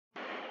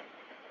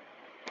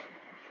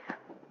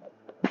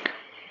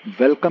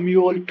Welcome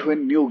you all to a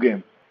new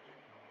game,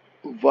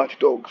 Watch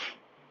Dogs.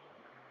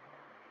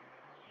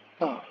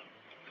 Ah,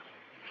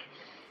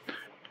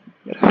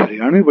 यार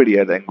हरियाणवी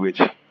बढ़िया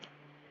language.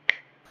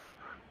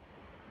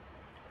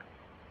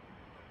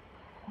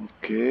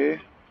 Okay.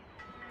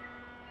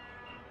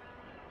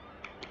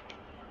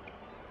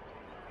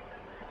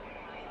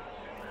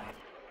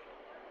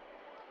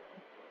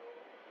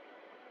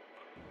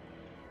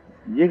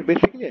 ये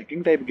basically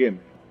hacking type game.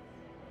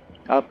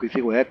 आप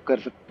किसी को हैक कर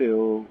सकते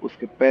हो,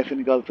 उसके पैसे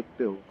निकाल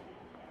सकते हो.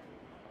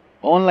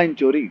 ऑनलाइन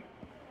चोरी.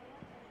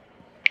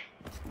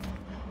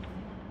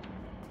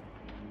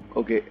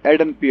 Okay,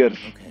 Aiden piers.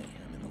 Okay,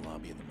 I'm in the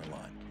lobby of the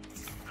Merlot.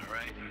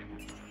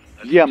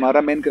 ये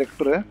हमारा मेन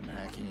कैरेक्टर है. I'm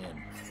hacking in.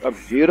 अब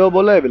हीरो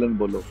बोलो या विलन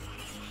बोलो.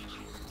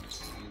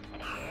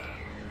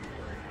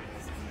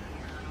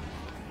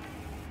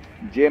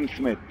 James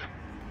Smith.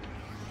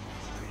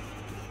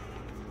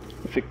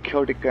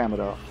 Security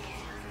camera.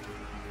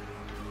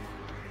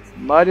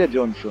 Maria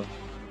Johnson.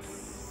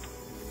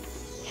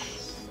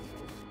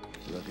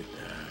 Look at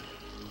that.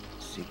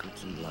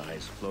 Secrets and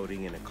lies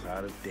floating in a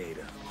cloud of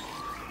data.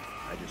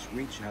 I just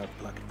reach out,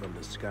 pluck it from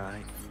the sky,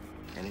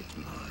 and it's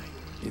mine.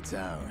 It's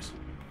ours.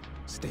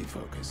 Stay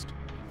focused.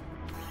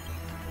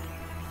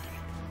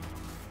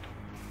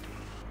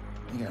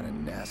 We got a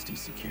nasty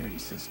security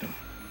system.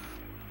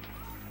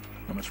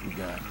 How much we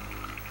got?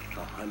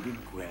 100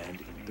 grand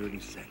in 30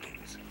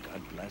 seconds.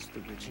 God bless the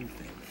rich and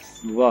famous.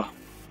 वाह,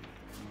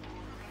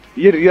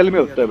 ये real में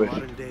We होता are है the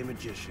वैसे. modern day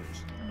magicians.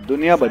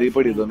 दुनिया भरी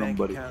पड़ी दो Bank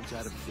number. accounts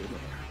out of thin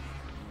air.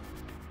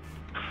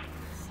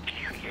 Can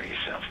you hear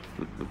yourself?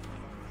 What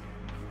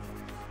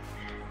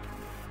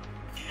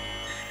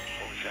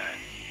was that?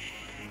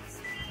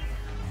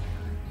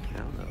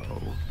 Hello.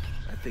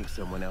 I think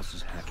someone else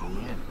is hacking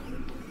in.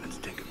 Let's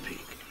take a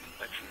peek.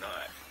 Let's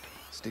not.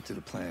 Stick to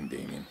the plan,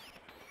 Damien.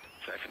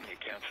 Siphon the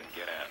accounts and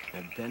get out.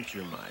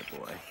 Adventure, my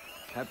boy.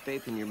 Have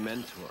faith in your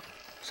mentor.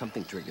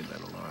 Something triggered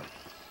that alarm.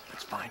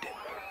 Let's find it.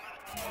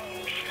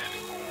 Shit.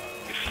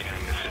 It's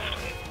scanning the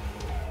system.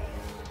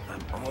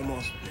 I'm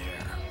almost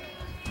there.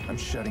 I'm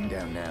shutting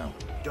down now.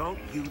 Don't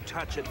you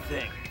touch a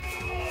thing.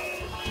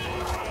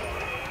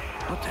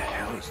 What the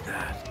hell is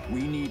that?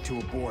 We need to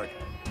abort.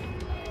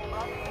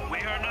 We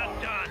are not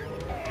done.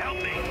 Help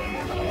me.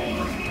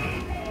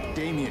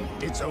 Damien,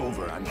 it's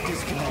over. I'm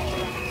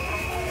disconnected.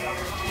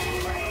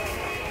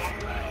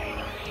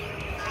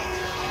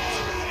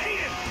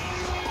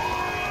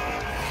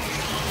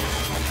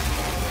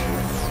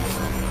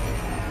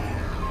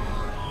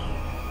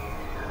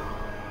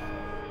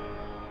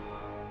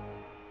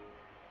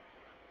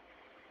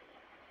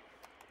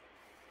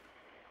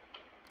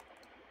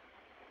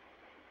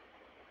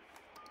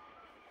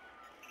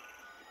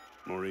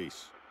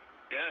 Maurice,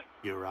 Yeah?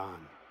 you're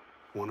on.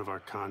 One of our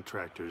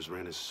contractors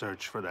ran a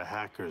search for the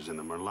hackers in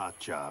the Merlot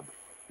job.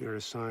 You're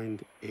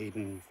assigned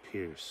Aiden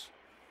Pierce.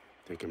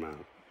 Take him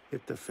out.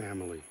 Hit the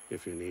family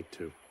if you need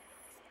to.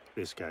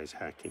 This guy's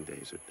hacking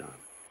days are done.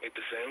 Hit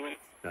the family?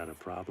 Got a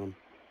problem?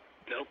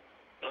 Nope.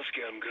 I'll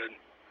scare him good.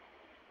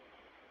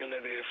 You'll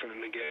never hear from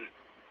him again.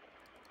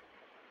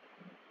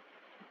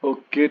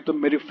 Okay, तो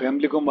मेरी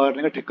family को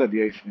मारने का ठेका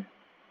दिया इसने.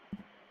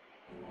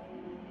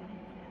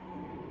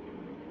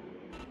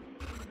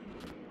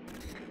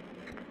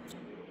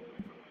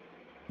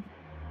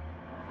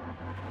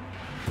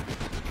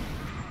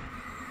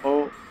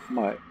 Oh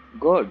my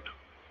God.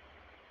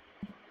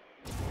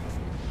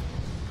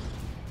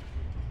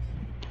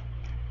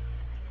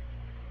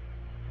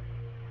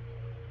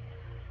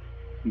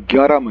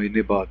 ग्यारह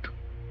महीने बाद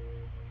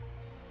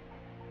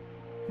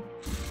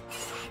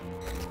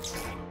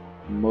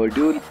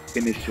module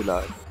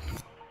initialise.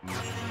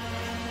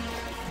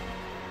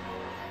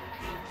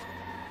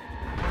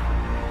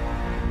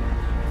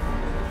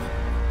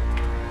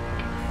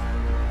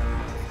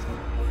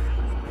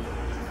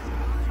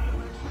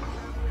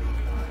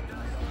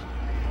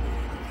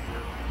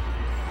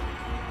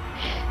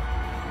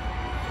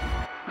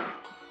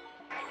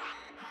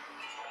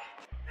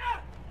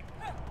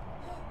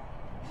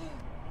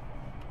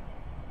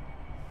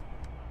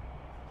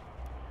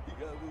 You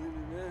gotta believe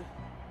me, man.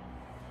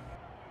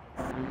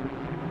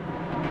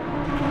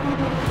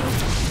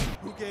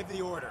 Who gave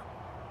the order?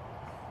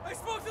 I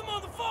spoke to them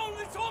on the phone.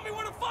 They told me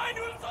where to find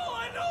you. That's all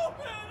I know,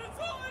 man. That's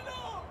all I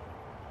know.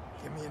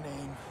 Give me a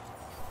name.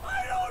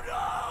 I don't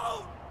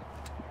know.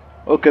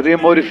 Okay, तो ये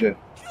Morris है.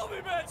 Kill me,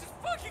 man. Just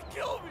fucking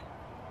kill me.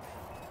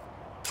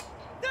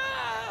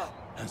 Ah!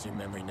 How's your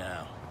memory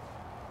now?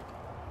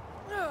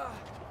 Ah!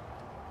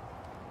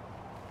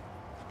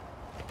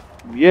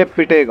 ये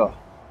पिटेगा.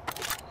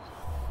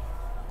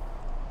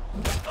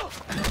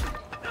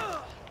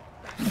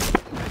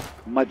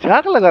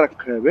 मजाक लगा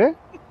रखा है बे.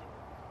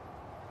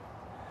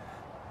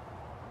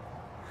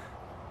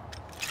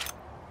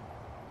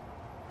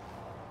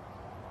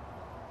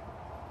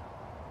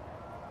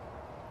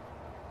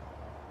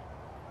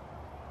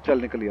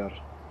 चल निकल यार.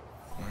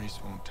 Maurice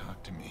won't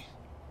talk to me,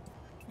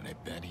 but I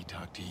bet he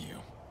talked to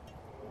you.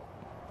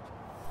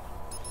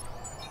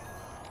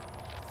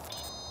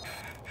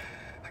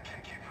 I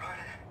can't keep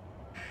running.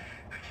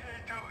 I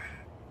can't do it.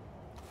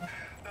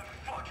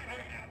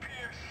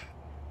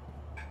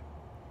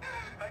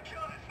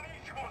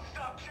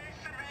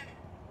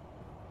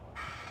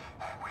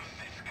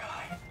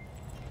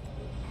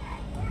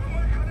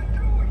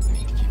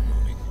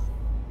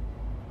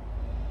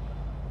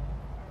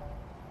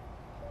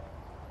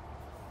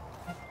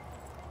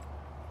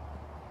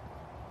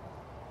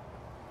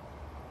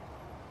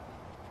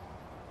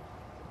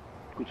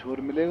 कुछ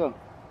और मिलेगा?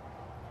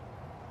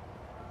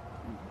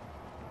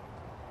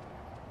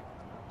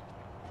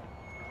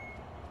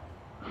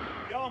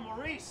 Yo,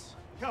 Maurice!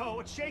 Yo,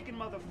 what's shaking,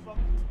 motherfucker?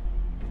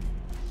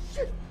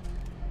 Shit!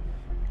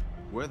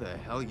 Where the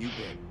hell you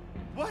been?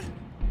 What?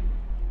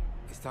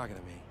 He's talking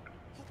to me.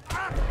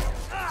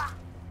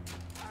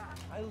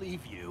 I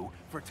leave you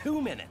for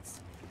 2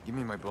 minutes. Give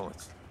me my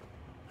bullets.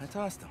 I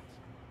tossed him.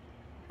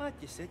 What?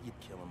 You said you'd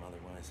kill him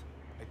otherwise.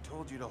 I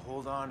told you to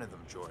hold on to them,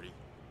 Jordy.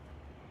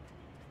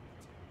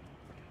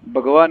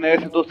 भगवान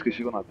ऐसे दोस्त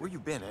किसी को ना दे। Where you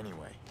been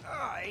anyway?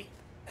 I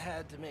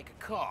had to make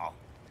a call.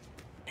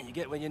 And you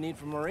get what you need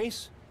from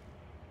Maurice?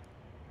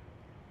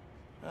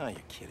 Oh,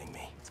 you're kidding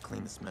me. Let's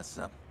clean this mess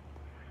up.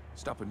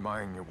 Stop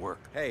admiring your work.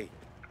 Hey,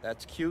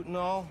 that's cute and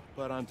all,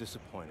 but I'm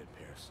disappointed,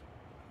 Pierce.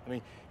 I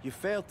mean, you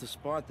failed to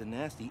spot the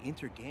nasty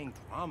inter-gang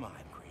drama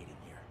I'm creating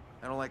here.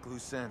 I don't like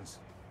loose ends.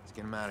 Let's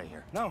get him out of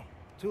here. No,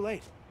 too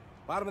late.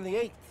 Bottom of the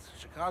 8th.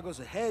 Chicago's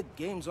ahead.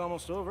 Game's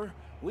almost over.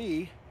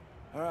 We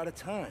are out of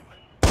time.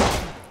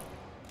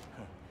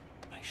 Huh.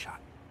 Nice shot.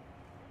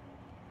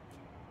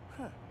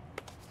 Huh.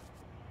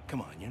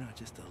 Come on, you're not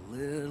just a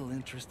little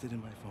interested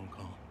in my phone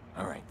call.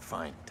 All right,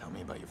 fine. Tell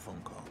me about your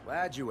phone call.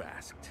 Glad you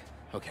asked.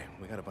 Okay,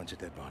 we got a bunch of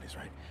dead bodies,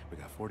 right? We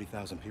got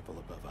 40,000 people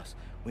above us.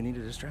 We need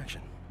a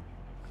distraction.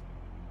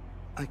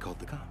 I called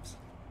the cops.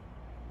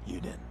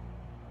 You did.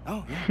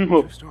 Oh, yeah,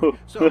 true story.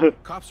 So,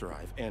 cops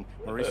arrive, and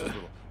Maurice's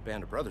little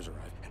band of brothers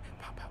arrive, and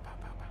pow, pow, pow,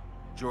 pow, pow.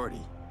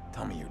 Jordy,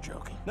 tell me you're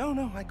joking.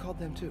 No, I called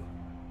them too.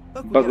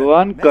 Look, we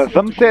भगवान got a messy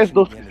कसम से ऐसे situation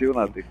दोस्त at the किसी को end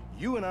ना of the they. game.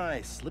 You and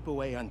I slip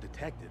away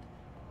undetected.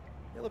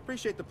 You'll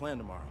appreciate the plan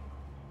tomorrow.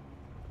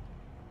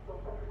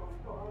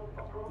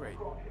 Great.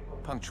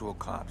 Punctual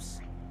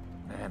cops.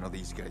 I handle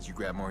these guys. You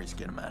grab Maurice,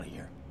 get him out of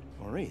here.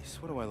 Maurice,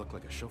 what do I look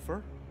like, a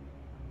chauffeur?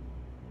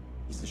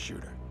 He's the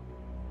shooter.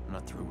 I'm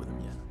not through with him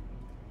yet.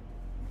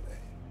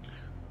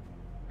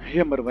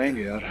 ये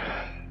मरवाएंगे यार।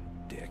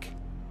 Dick.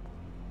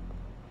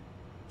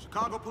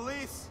 Chicago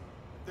police!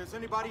 If there's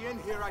anybody in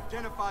here,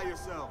 identify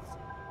yourselves.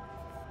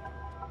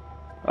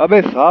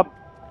 अबे साहब।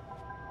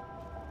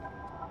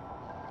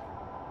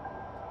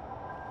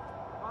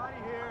 Body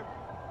here.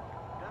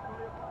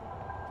 Definitely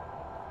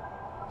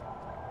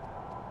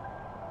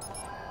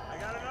I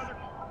got another.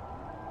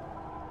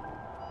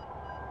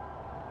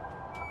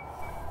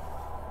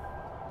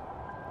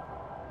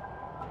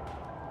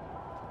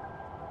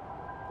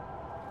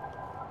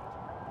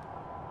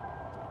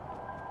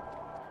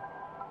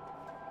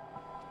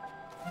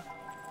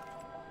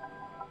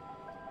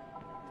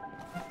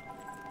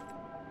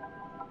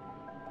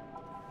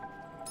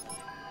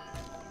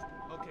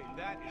 Okay,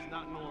 that is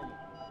not normal.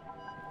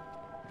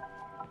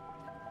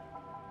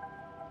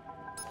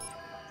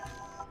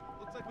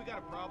 Looks like we got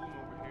a problem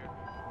over here.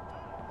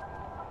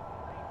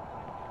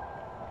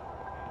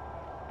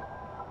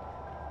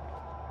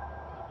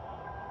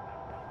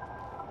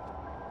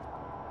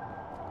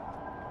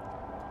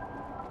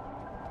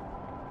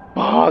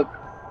 भाग।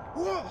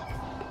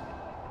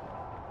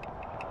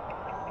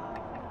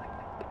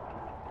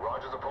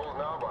 Rogers opposed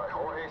now by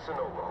Jorge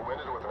Sonova, who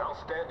ended with an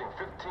outstanding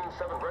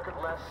 15-7 record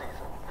last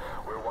season.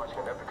 We're watching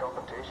an epic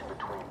confrontation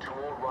between two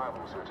old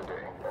rivals here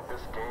today, and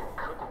this game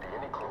couldn't be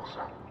any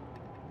closer.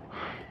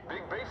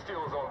 Big Bay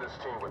Steelers on this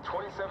team with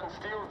 27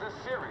 steals this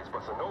series,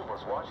 but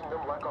Sonova's watching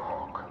them like a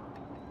hawk.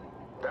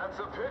 That's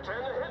a pitch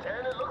and a hit,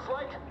 and it looks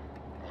like,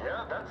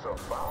 yeah, that's a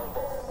foul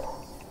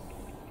ball.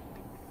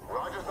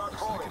 Rogers not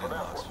falling for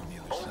that one.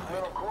 Both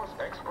men, of course,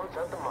 experts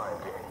at the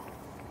mind game.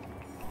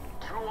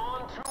 2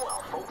 on, 2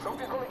 out, folks.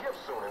 Something's gonna give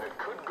soon, and it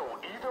could go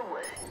either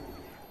way.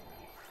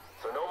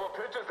 Sonova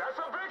pitches, that's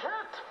a big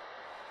hit!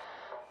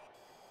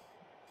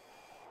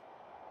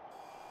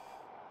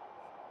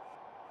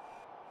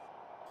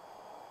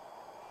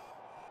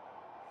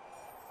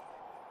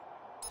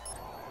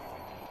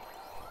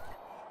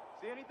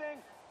 See anything?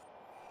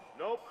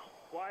 Nope.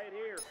 Quiet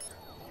here.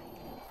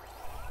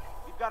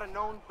 We've got a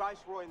known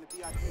viceroy in the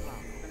VIP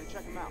lounge. We're gonna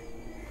check him out.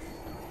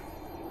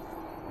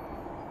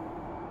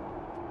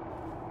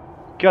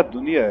 क्या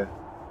दुनिया है?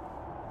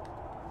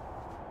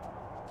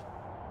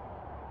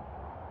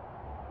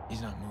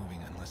 He's not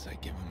moving unless I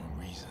give him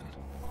a reason.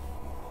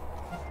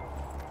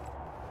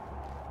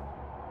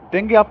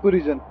 देंगे आपको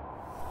reason.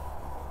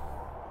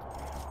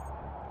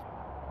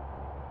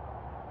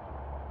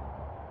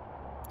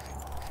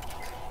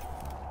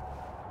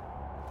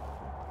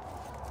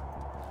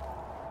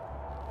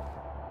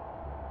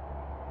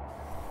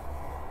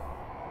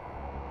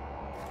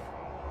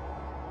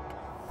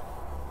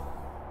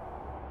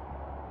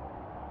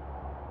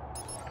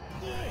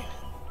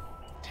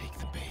 Take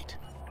the bait.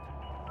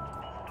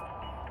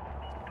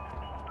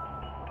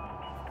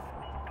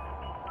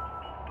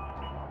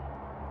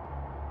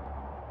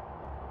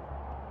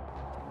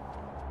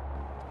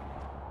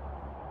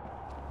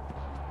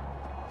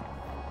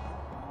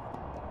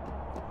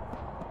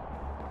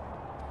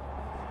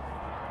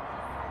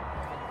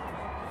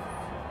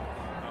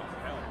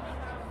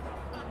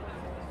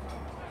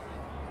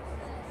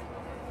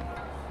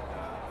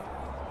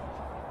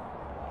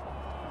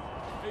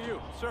 Hey,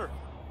 you, sir.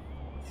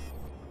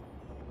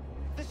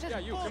 This just Yeah,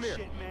 you, come here.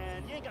 bullshit,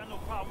 man. You ain't got no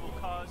probable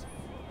cause.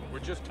 We're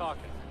just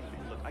talking.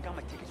 Look, I got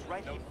my tickets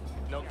right here.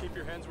 No, keep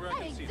your hands where I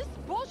Hey, can see this them.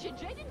 is bullshit.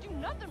 Jay didn't do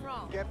nothing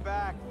wrong. Get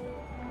back.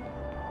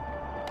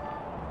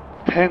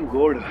 Thank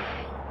God.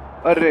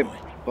 अरे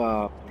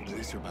बाप रे.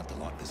 Police are about to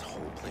lock this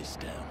whole place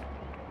down.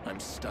 I'm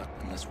stuck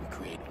unless we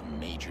create a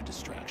major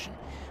distraction.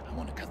 I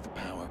want to cut the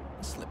power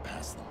and slip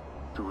past them.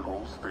 To the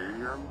whole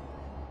stadium?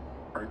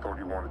 I thought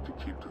you wanted to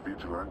keep the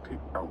vigilante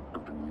out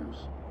of the news.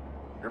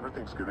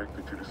 Everything's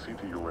connected to the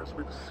CTOS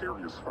with a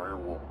serious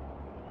firewall.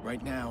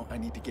 Right now, I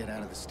need to get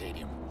out of the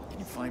stadium. Can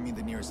you find me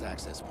the nearest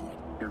access point?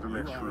 In the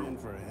next room.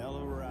 For a hell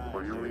of a ride.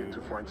 But you'll need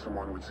to find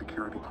someone with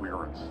security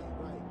clearance.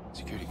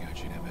 Security guard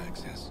should have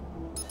access.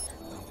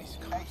 All these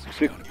cops are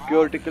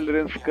Security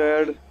clearance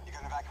card. You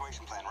got an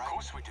evacuation plan, right? Of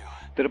course we do.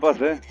 तेरे पास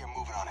है? We need to get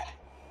moving on it.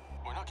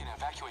 We're not gonna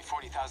evacuate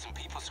 40,000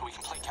 people so we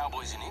can play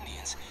cowboys and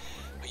Indians.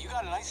 But you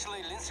got an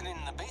isolated incident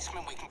in the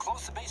basement, we can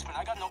close the basement.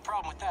 I got no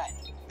problem with that.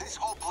 This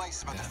whole place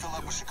is about to fill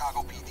up with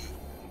Chicago PD.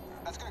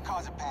 That's gonna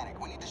cause a panic.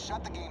 We need to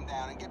shut the game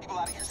down and get people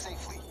out of here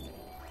safely.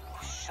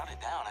 Shut it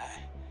down, eh?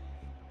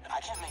 I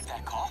can't make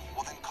that call.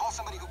 Well, then call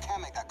somebody who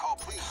can make that call,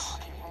 please.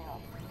 Okay, hang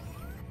on.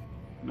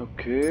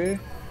 Okay.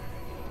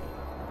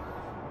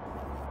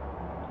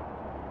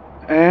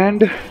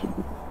 And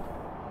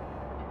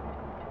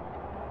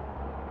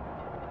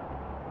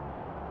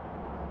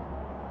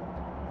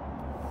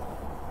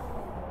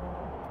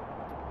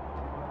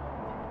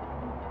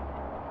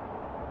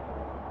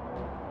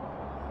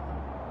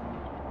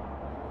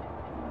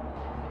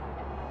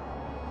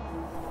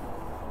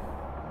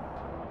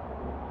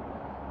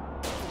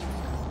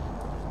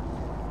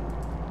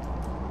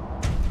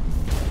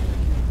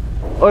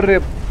अरे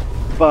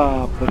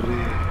बाप रे.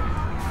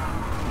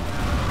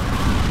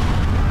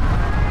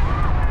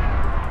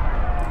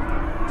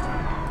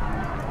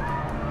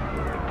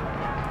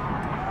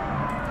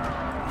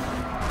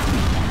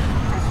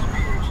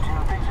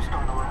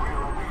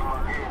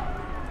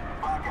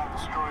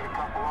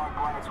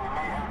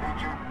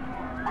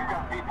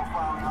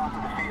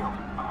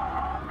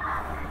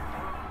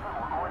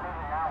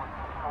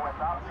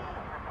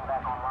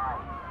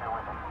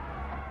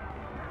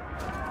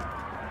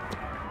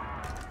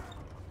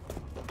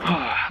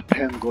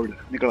 Thank God,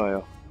 निकल आया.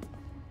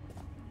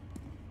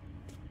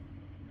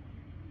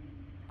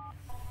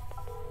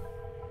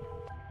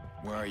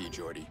 Where are you,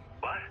 Jordy?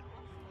 What?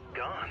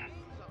 Gone.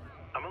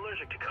 I'm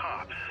allergic to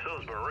cops,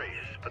 so is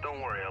Maurice, but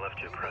don't worry, I left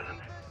you a present.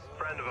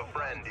 Friend of a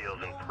friend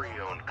deals in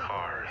pre-owned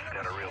cars.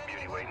 Got a real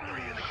beauty waiting for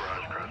you in the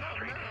garage across the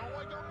street.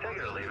 Take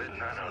it or leave it,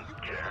 I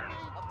don't care.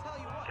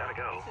 Gotta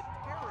go.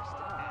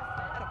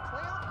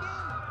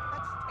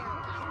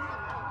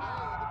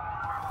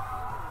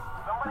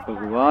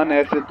 भगवान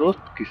ऐसे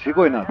दोस्त किसी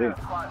को ही ना दे.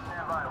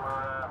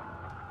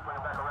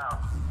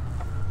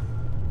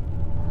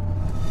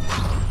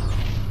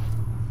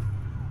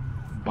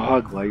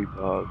 भाग भाई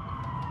भाग.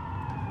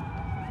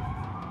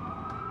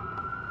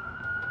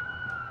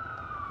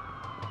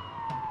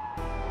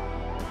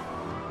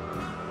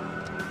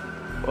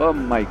 Oh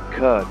my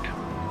God.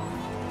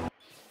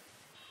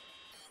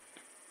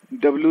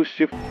 W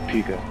shift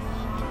ठीक है.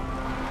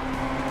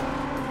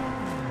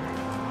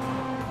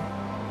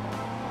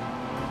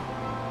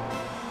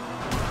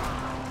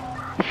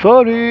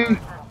 Sorry.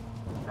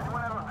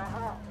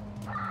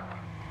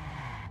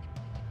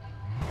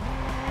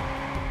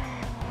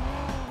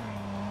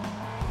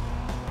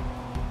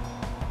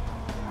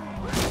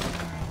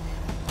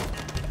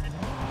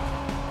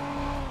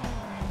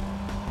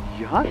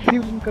 यहाँ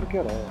सिवलिंग कर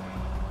क्या रहा है?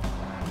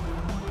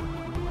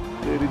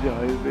 तेरी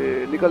हाईवे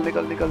निकल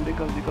निकल निकल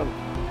निकल निकल.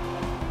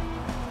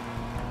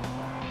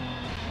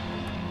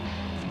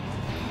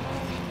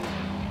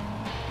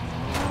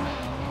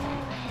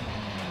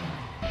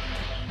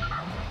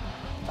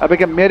 अबे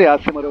क्या मेरे हाथ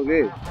से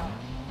मरोगे?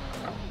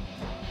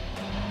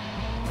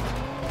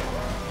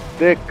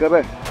 देख कब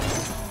है?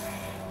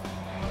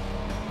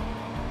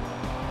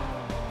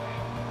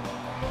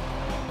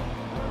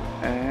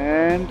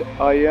 And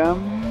I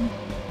am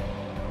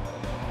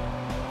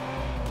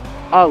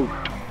out.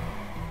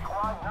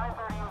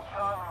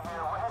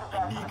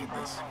 I needed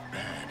this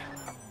bad.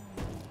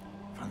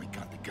 Finally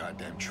got the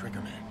goddamn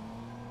trigger, man.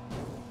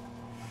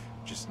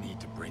 Just need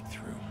to break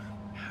through.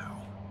 How?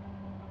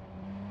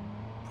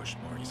 Push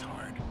Maurice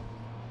hard.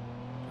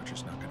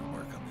 Torture's not gonna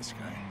work on this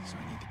guy, so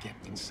I need to get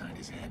inside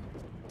his head.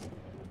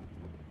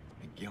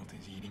 The guilt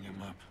is eating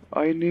him up.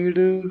 I need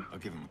I'll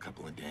give him a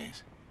couple of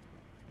days.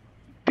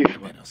 this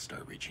And one. then I'll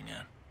start reaching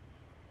out.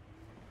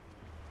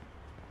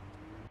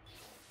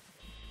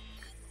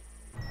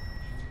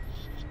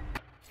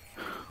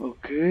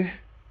 Okay.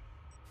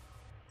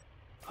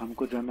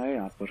 हमको जाना है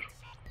यहाँ पर.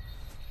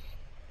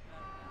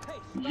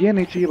 ये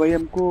नहीं चाहिए भाई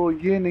हमको.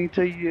 ये नहीं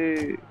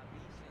चाहिए.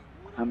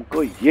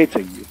 हमको ये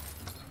चाहिए.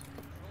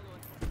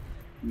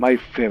 My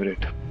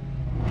favorite.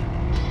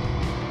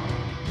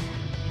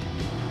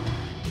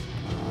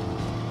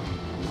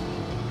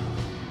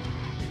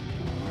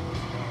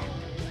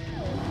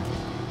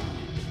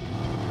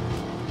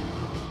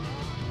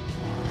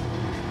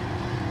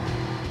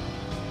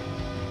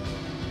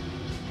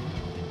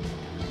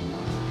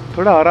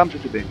 थोड़ा आराम से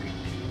चलेंगे।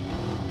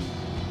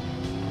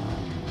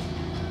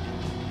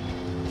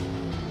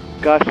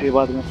 काश ये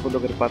बात मैं फॉलो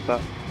कर पाता।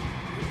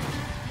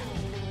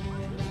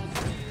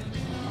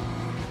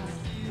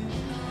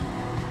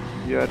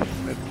 यार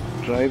इसमें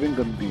ड्राइविंग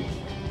गंदी है।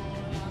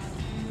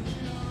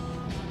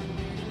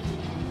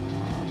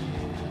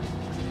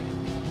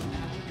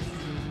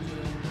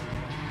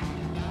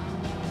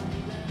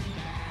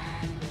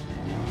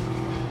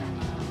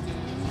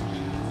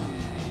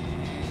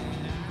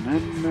 ना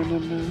ना ना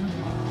ना।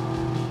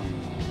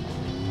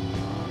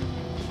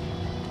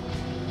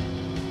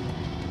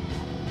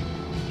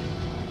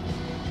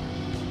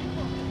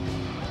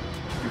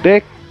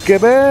 देख के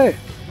बे।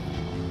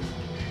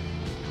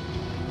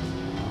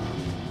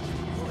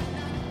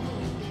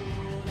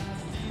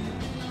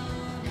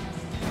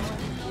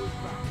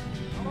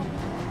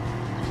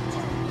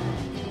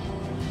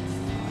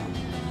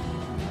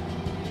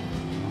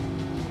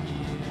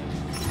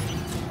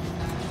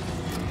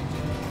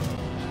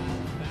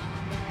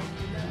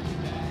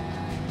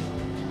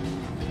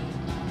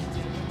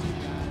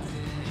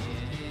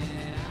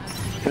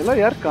 चलो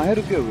यार, कहाँ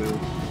रुके हुए हो?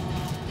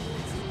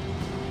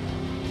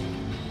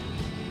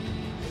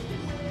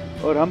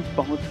 और हम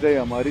पहुंच गए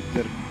हमारी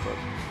जर्नी पर।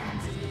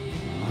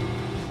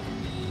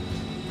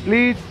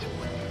 प्लीज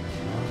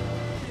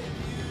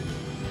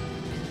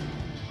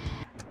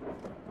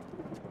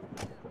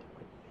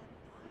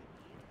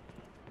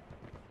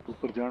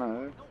ऊपर जाना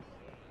है।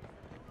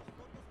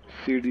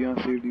 सीढ़ियां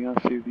सीढ़ियां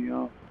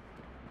सीढ़ियां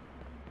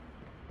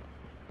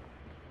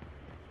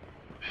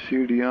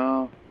सीढ़ियां।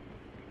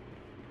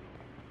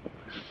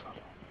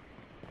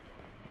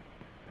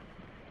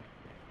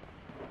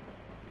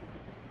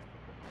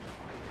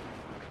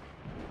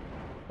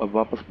 अब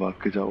वापस भाग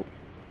के जाओ।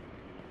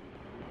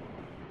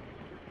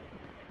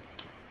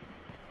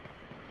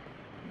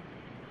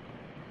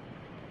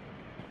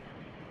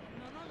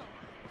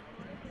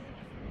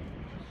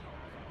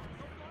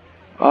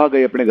 आ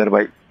गए अपने घर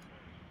भाई।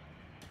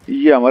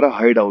 ये हमारा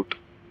hide out.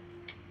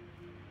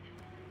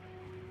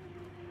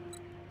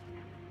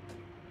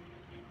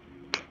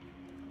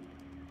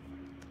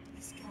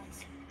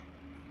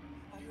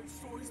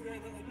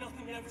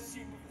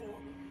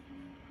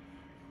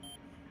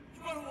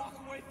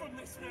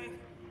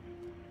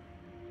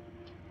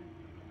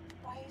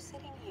 Why are you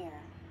sitting here?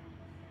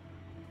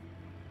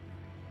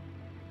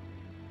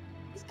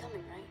 He's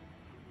coming, right?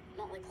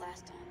 Not like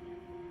last time.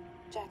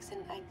 Jackson,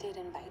 I did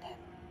invite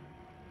him.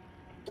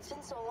 It's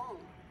been so long.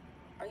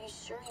 Are you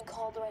sure you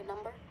called the right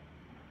number?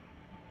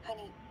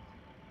 Honey,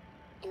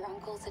 your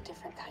uncle's a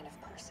different kind of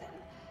person.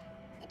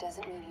 It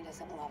doesn't mean he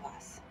doesn't love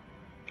us.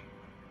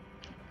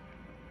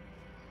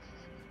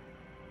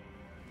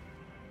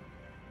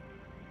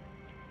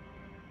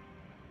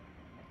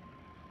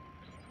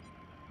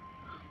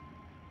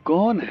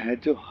 कौन है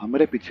जो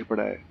हमारे पीछे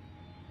पड़ा है?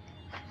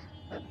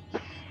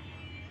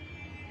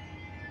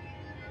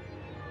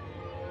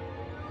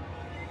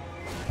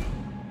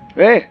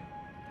 ए!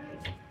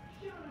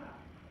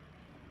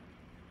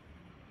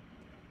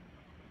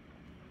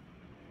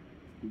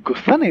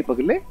 गुस्सा नहीं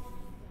पगले,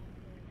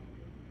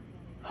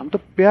 हम तो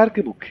प्यार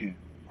के भूखे हैं।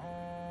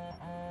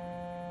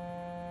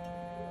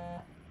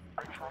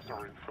 I trust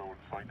our info in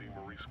finding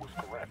Maurice was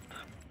correct.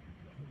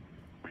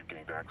 We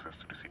gained access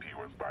to the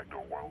CTOS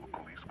backdoor while the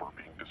police were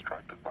being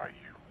distracted by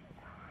you.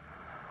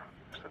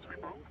 Since we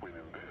both win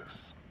in this,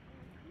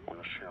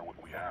 we'll share what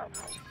we have.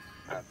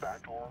 That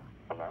backdoor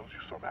allows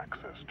you some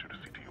access to the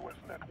CTOS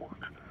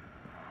network.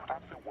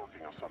 I'm still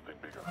working on something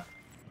bigger.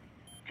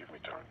 Give me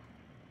time.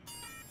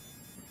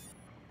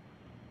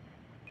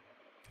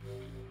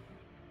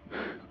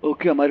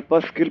 Okay, हमारे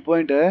पास skill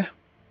point है।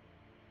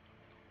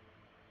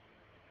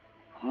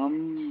 हम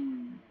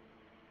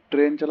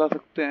train चला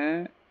सकते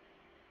हैं।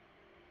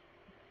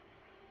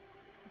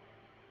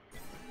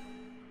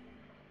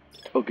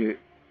 Okay,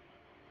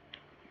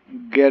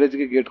 garage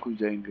के gate खुल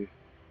जाएंगे,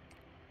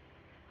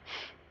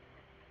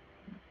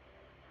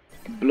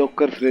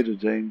 blockers raise हो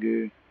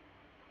जाएंगे,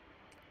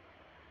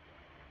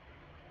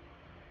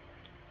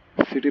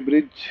 सिटी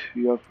ब्रिज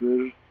या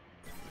फिर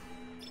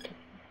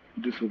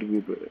this would be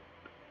better.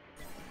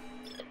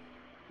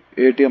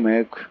 ATM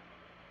hack.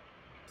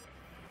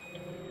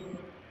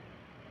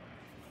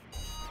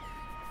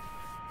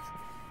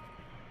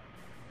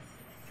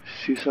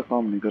 शीशा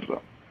काम नहीं कर रहा।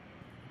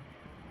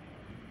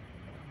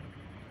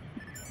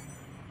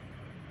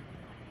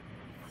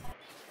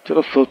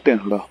 चलो सोते हैं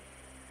थोड़ा।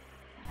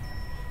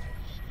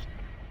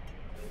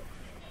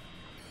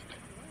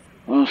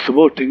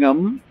 सुबह उठेंगे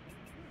हम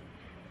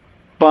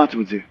 5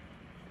 बजे।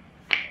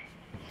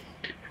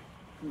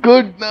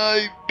 Good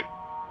night.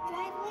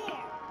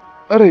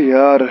 अरे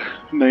यार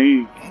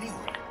नहीं,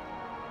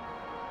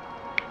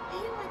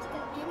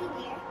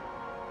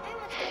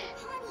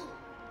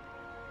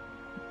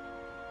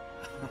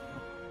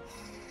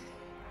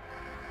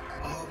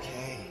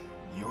 Okay,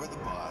 you're the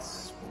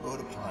boss. We'll go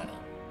to Pawnee.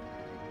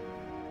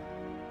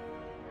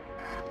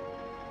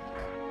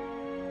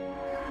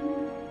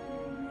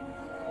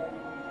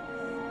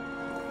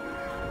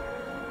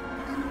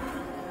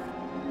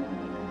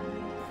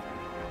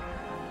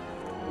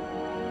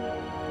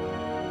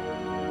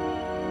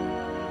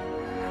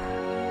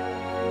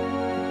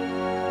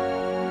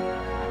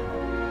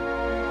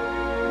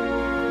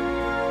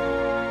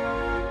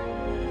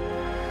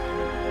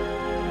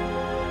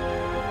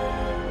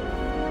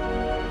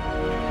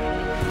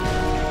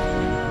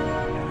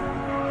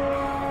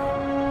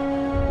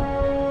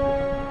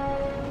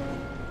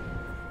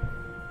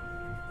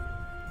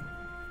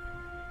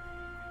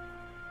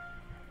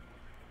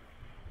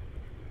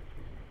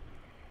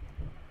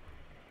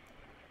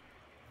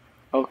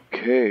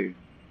 Okay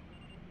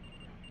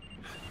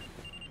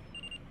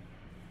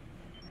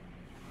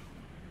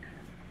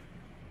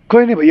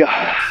कोई नहीं भैया.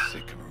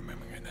 Sick of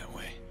remembering her that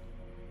way.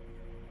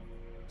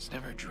 It's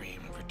never a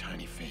dream of her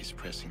tiny face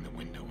pressing the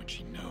window when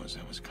she knows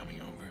I was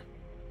coming over.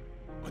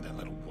 Or that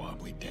little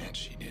wobbly dance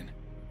she did.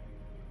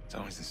 It's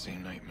always the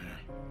same nightmare.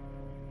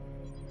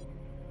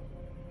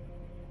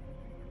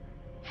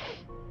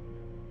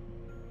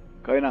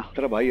 कोई ना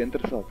तेरा भाई है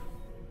तेरे साथ.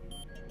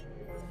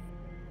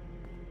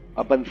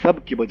 अपन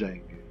सब की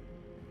बजाएंगे.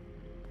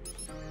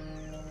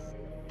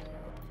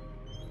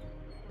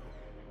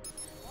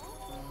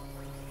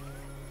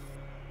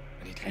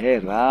 Hey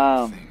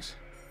Ram.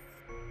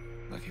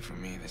 Lucky for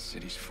me, this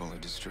city's full of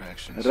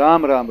distractions.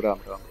 Ram.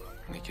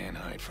 They can't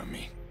hide from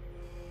me.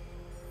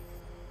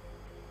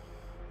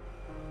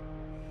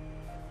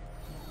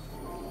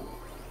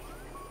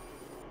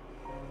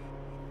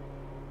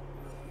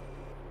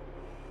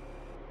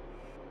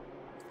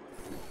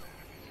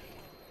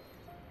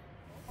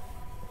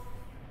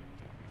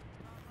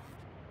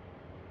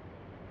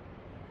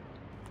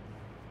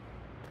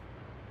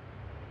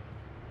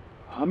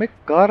 हम एक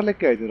कार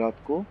लेके आए थे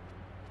रात को.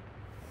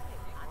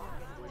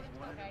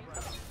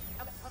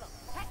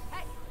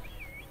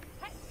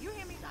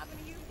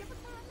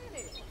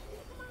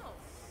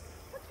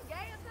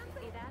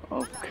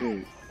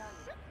 Okay.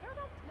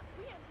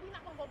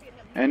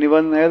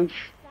 Anyone else?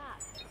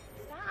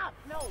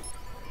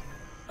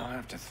 I'll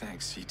have to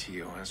thank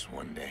CTOS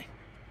one day.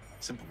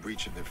 Simple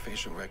breach of their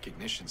facial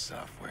recognition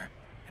software,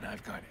 and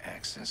I've got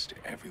access to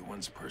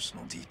everyone's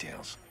personal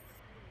details.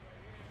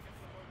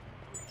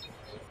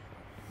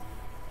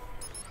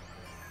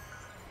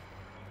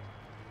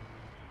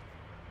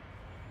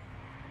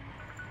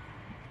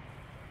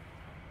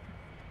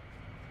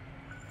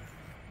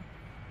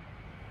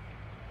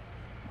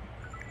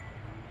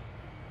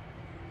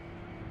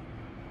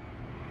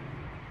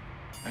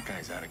 That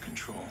guy's out of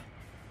control.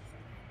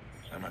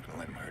 I'm not gonna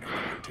let him hurt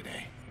anyone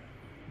today.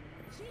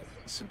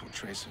 A simple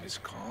trace of his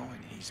call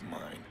and he's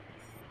mine.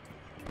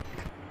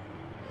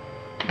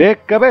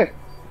 देख कबे.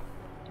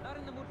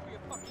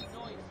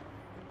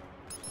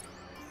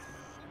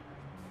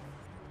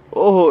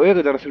 ओहो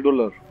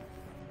 $1,000.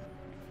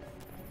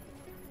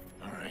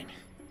 All right,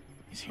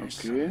 he's here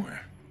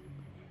somewhere.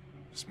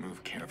 Just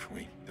move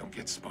carefully. Don't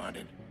get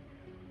spotted.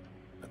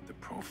 Let the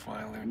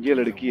profiler. ये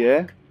लड़की है.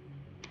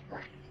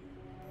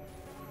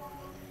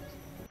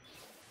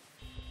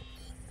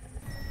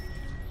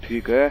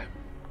 ठीक है.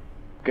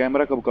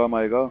 Camera कब काम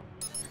आएगा?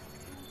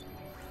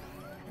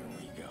 Here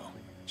we go.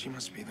 She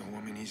must be the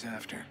woman he's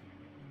after.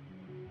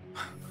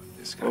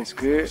 This guy's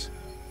close.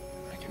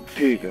 I can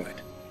ठीक feel है. it.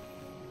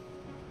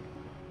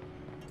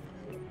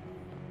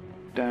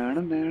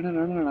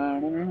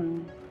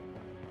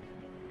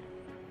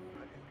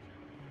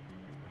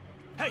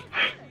 Hey,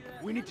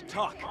 we need to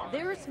talk.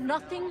 There's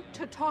nothing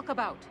to talk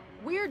about.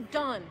 We're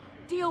done.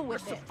 Deal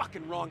with You're it. so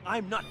fucking wrong.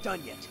 I'm not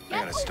done yet. I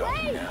gotta stop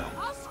him now.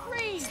 I'll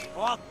scream.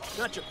 Oh,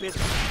 not your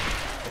business.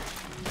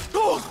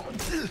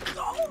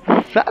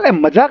 साले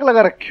मजाक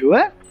लगा रखी हो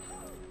है.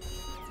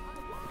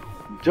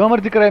 जो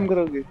मर्जी crime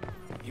करोगे.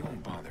 He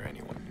won't bother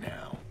anyone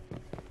now.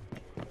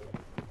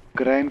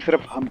 Crime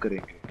सिर्फ हम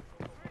करेंगे.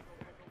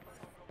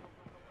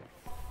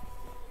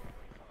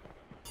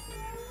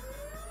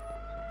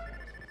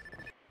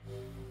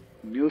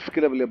 New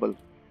skill available.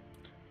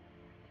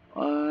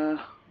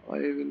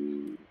 I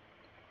will.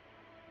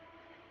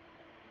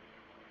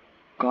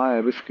 कहाँ है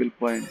अभी स्किल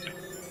पॉइंट?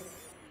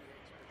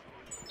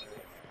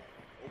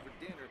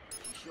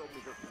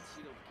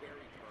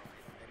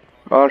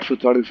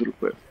 840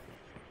 रुपए.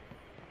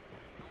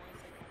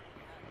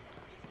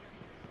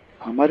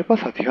 हमारे पास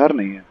हथियार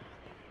नहीं है.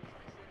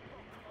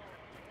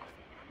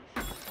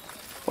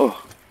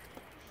 ओह.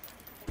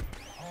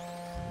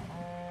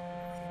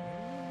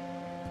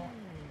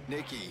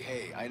 Nikki,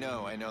 hey, I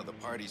know the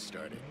party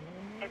started.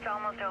 It's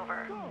almost over.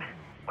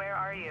 Where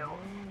are you?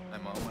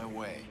 I'm on my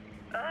way.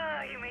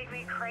 You make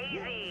me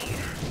crazy.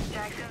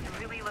 Jackson's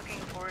really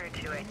looking forward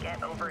to it.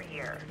 Get over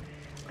here.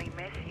 We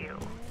miss you.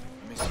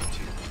 I miss you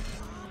too.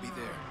 I'll be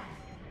there.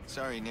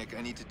 Sorry, Nick,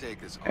 I need to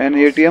take this. An I'll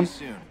see you ATM?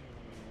 soon.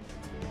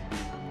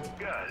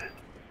 Good.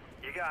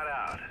 You got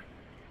out.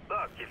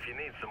 Look, if you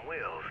need some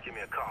wheels, give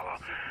me a call.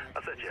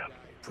 I'll set you up.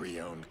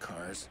 Pre-owned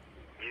cars?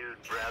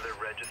 You'd rather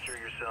register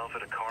yourself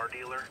at a car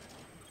dealer?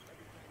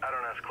 I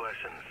don't ask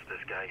questions.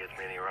 This guy gets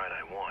me any ride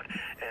I want.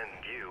 And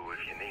you,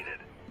 if you need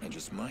it. I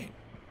just might.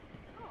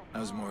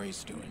 How's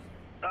Maurice doing?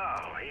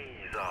 Oh,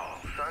 he's all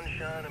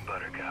sunshine and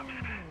buttercups.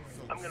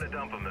 I'm gonna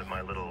dump him at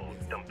my little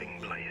dumping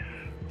place.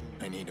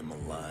 I need him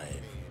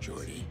alive,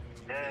 Jordy.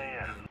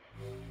 Yeah.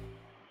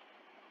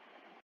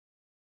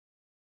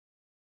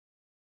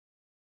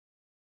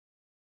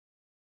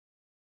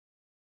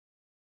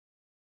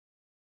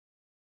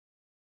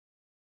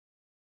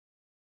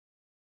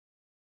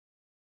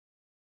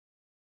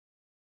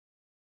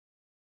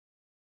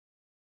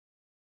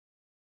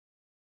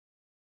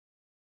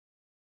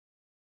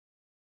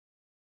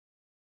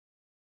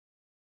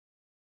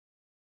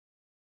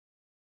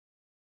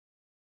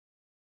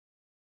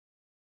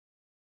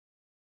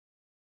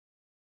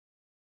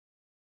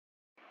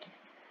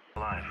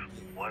 alive.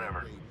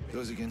 Whatever.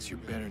 Goes against your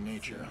better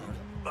nature,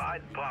 huh?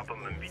 I'd pop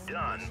them and be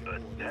done,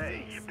 but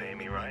hey, you pay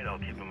me right, I'll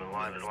keep them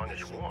alive as long as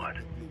you want.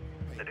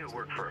 I do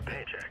work for a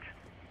paycheck.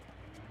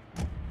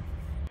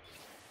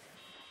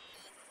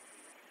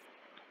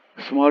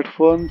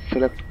 Smartphone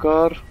select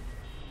car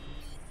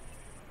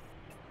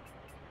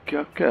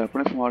क्या क्या है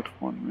अपने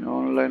smartphone में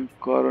online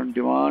car on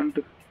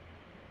demand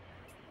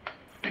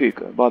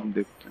ठीक है बाद में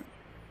देखते हैं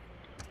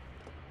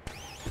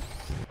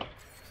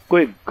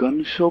कोई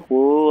गन शॉप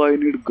हो आई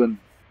नीड गन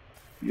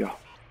या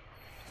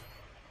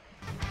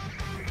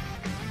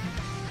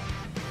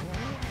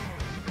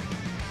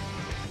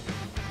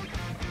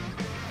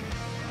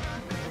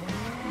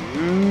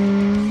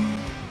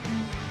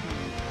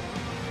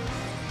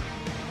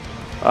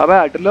अबे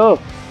हट लो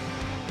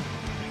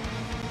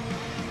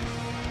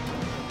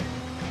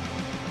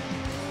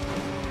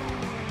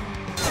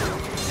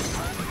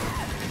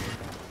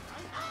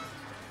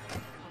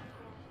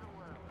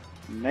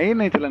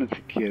नहीं चलाना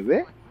सीखी है बे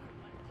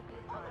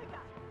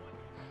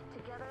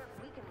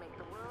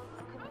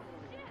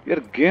यार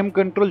गेम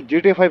कंट्रोल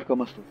GTA 5 का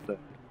मस्त होता है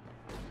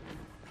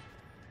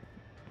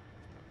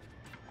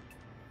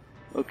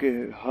ओके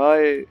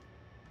हाय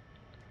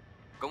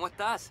 ¿Cómo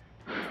estás?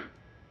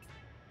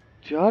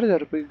 4000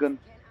 रुपए की gun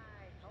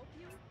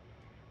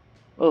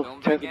oh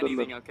Don't break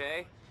anything, $600 okay?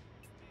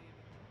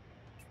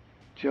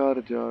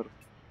 4000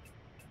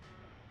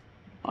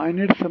 I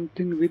need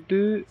something with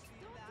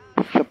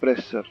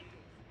suppressor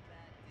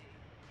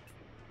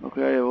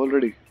okay I have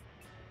already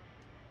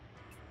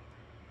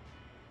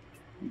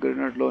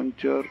grenade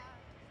launcher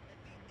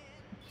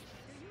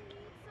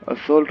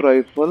assault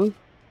rifle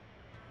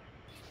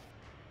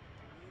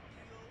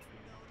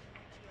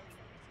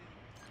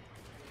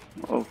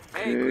Hey,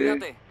 okay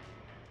cuídate.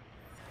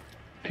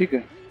 ठीक है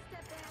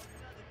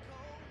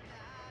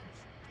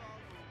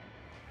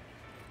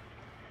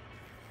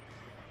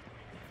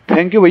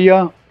थैंक यू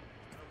भैया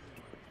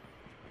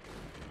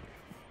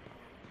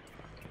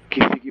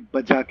किसी की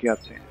बजा के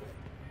आते हैं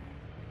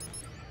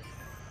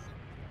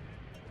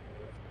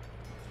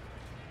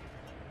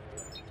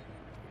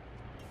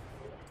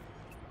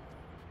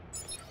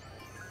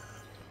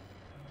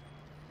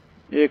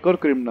एक और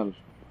क्रिमिनल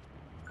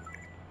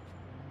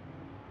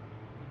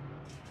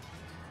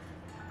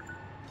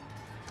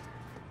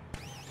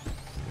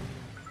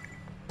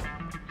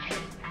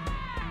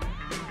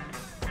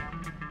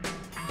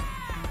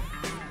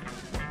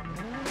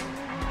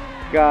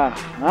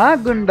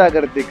कहाँ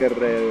गुंडागर्दी कर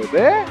रहे हो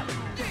बे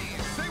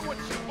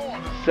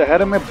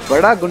शहर में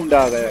बड़ा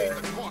गुंडा आ गया है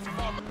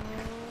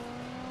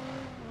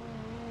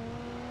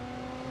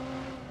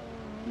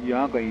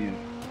यहाँ कहीं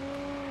है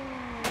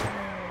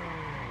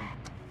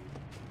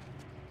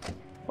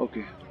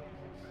ओके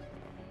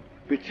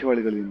पीछे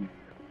वाली गली में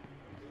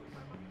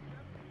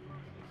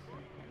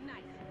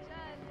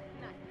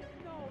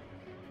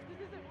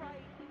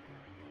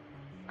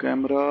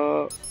कैमरा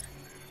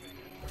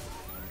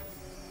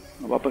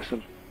वापस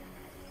चल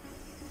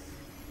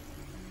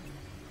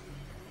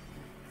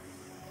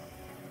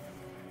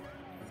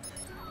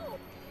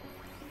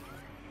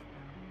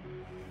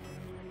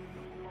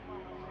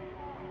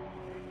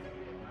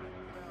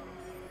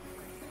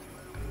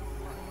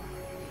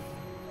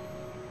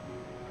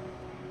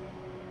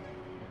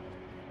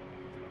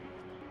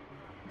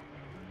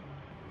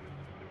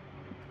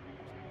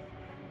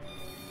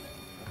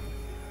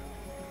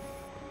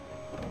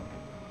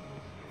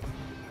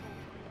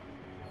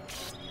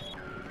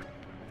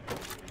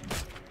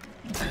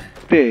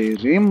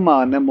तेरी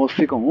माँ ने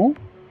मौसी कहूँ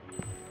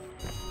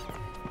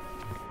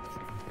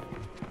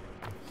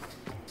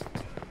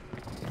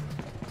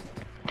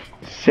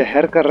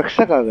शहर का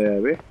रक्षक आ गया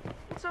बे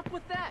What's up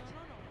with that?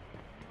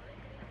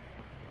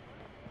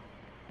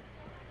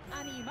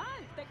 Animal,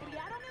 te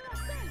criaron en la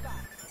selva.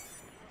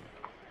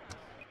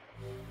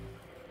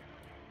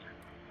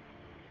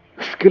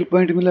 Skill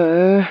point मिला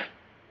है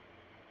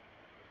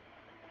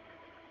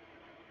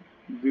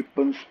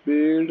weapon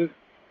speed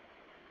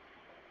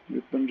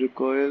weapon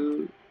recoil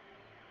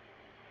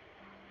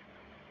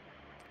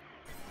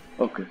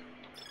okay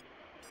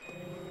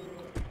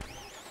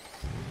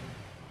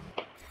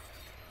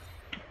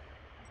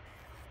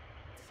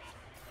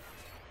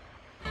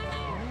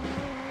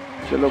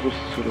चलो कुछ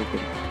शुरू करते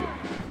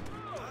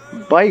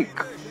हैं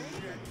बाइक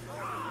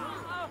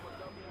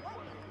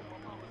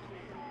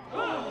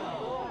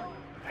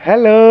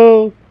हेलो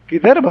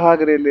किधर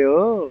भाग रहे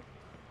हो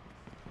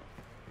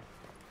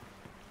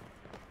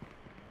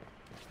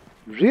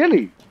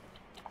रियली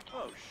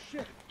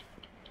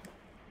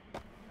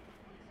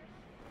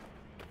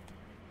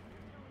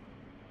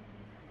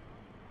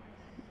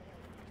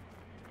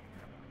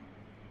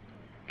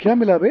क्या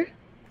मिला बे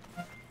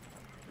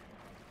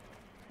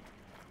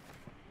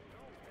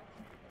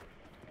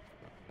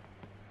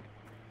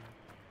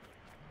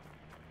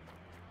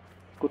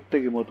कुत्ते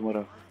की मौत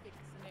मरा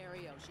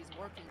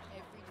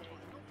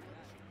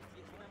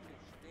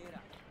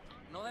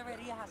No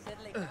deberías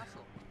hacerle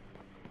caso.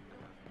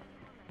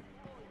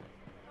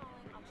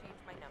 I'll change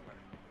my number.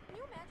 Can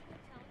you imagine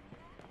him telling me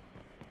that?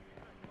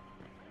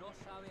 No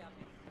sabe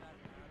administrar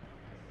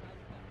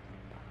nada.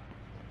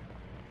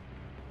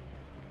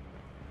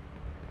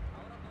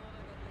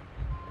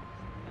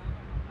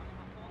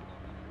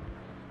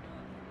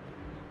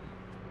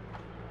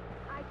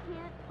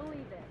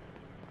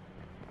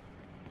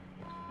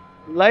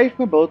 Life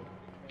में बहुत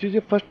चीजें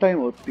फर्स्ट टाइम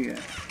होती हैं।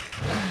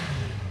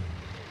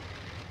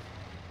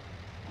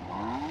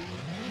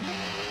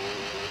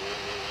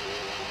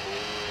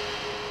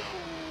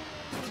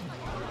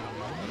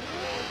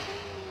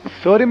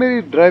 सॉरी,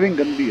 मेरी ड्राइविंग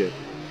गंदी है।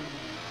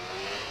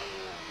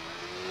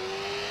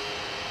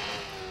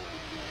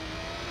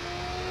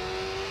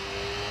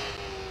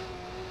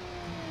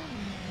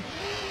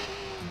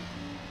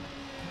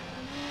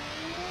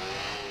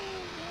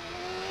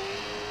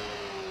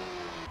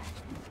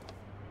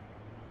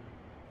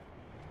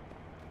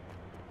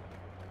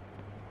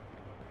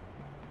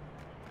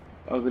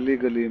 अगली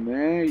गली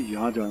में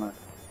यहाँ जाना है।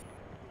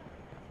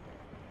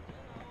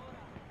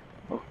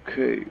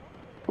 ओके,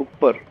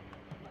 ऊपर।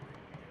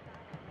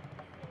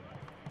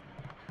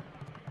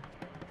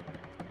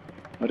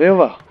 अरे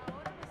वाह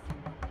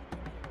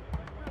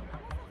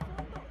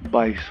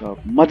भाई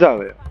साहब, मजा आ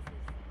गया।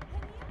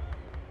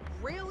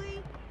 Really?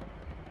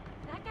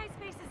 That guy's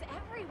face is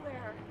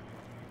everywhere.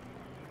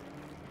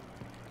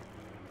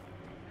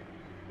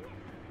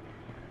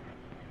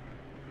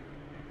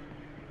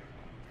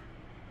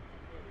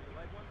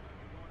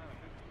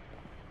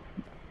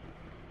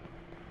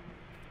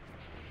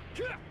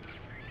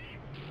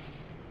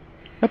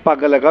 मैं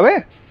पागल लगा वे,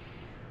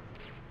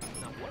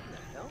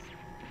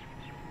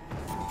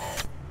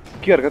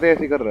 की हरकतें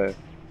ऐसी कर रहा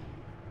है।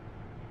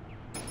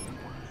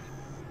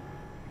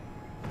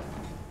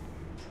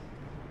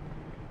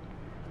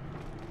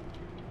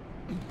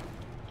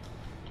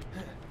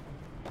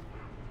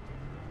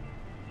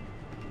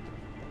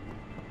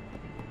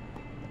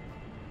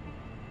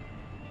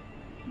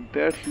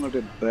 That's not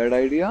a bad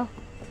idea.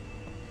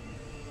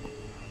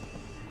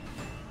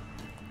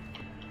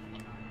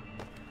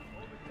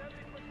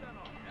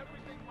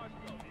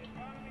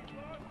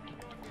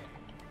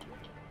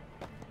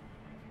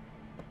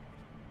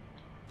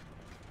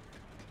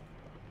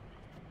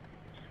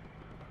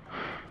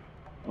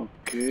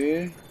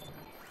 Okay.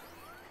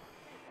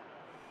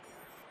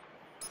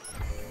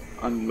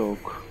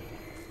 Unlock.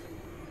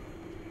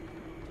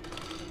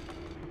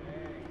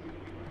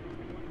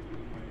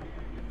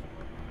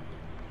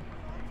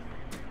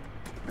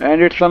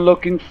 And it's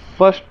unlocking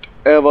first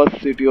ever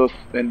CTOs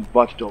in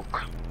Watchdog.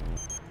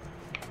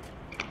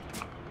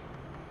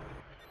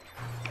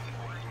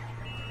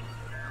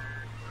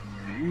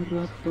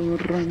 मेरा तो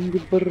रंग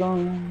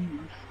बरंग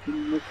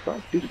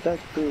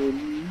satisfaction.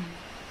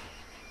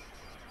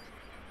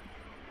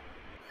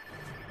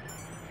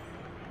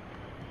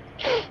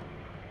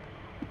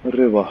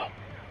 अरे वाह,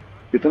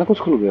 इतना कुछ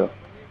खुल गया।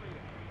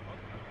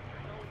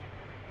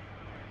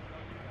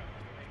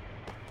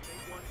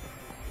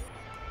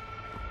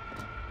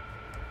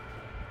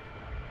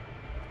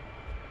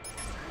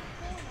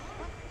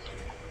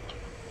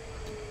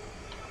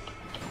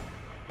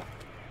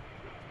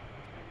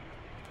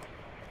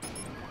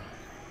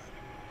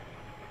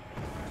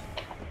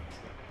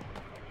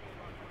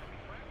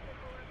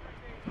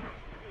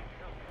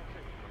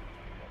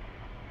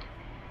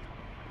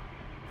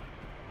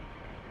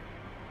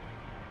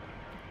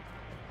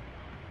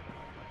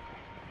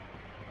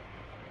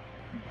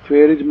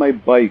 Where is my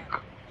bike?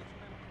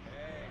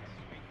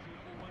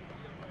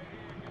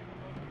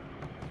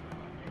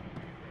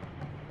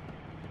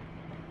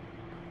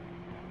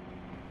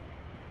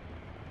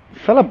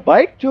 साला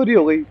बाइक चोरी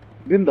हो गई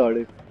दिन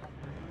दहाड़े।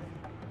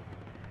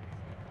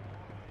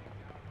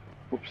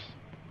 उप्स,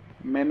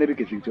 मैंने भी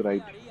किसी की चुराई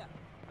थी।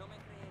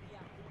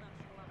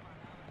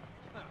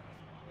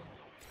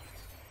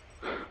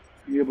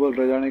 ये बोल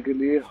रहे जाने के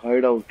लिए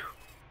हाइड आउट।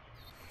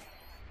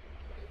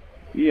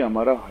 ये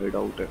हमारा हाइड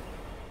आउट है।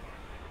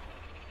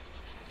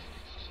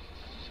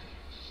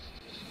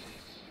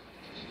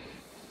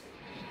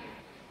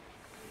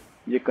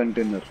 ये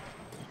कंटेनर।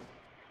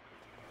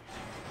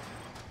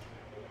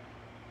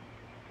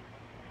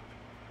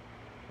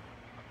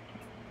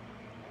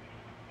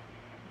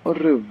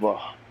 अरे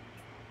वाह,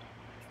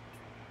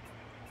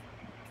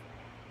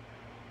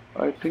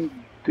 I think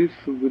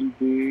this will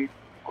be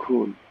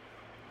cool.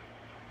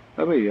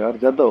 अबे यार,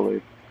 ज्यादा हो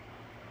गए।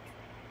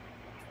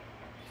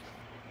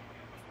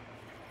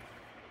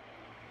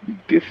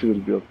 This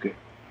will be okay.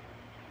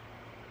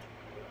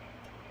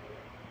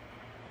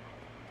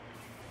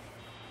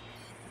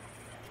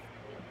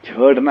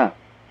 झड़ ना,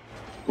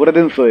 पूरा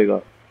दिन सोएगा।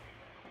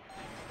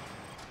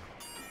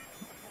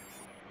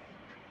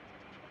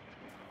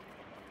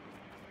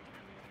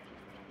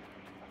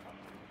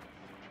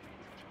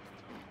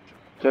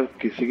 चल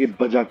किसी की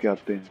बजा के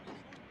आते हैं।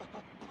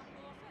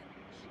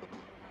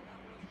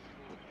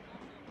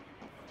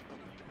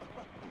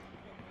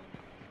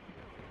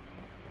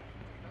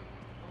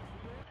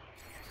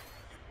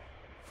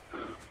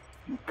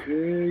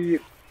 ओके, ये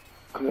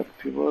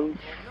कलेक्टिबल।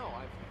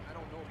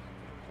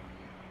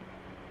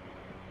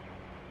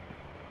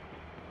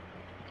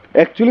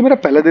 एक्चुअली मेरा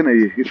पहला दिन है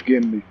ये इस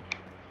गेम में,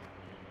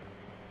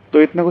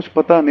 तो इतना कुछ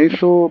पता नहीं।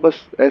 सो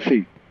बस ऐसे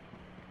ही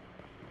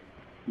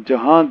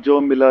जहां जो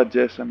मिला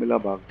जैसा मिला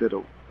भागते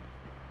रहो।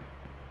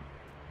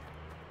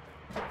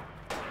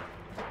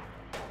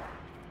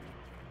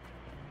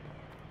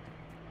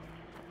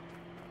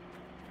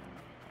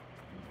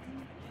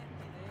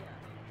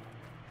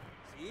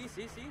 Sí,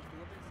 sí, sí,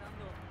 estuve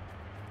pensando.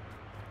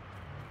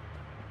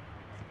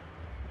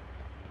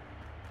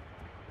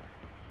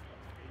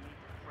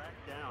 Crack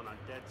down on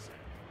dead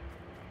set.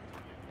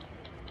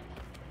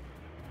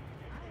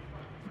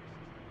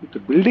 तो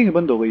बिल्डिंग ही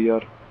बंद हो गई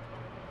यार।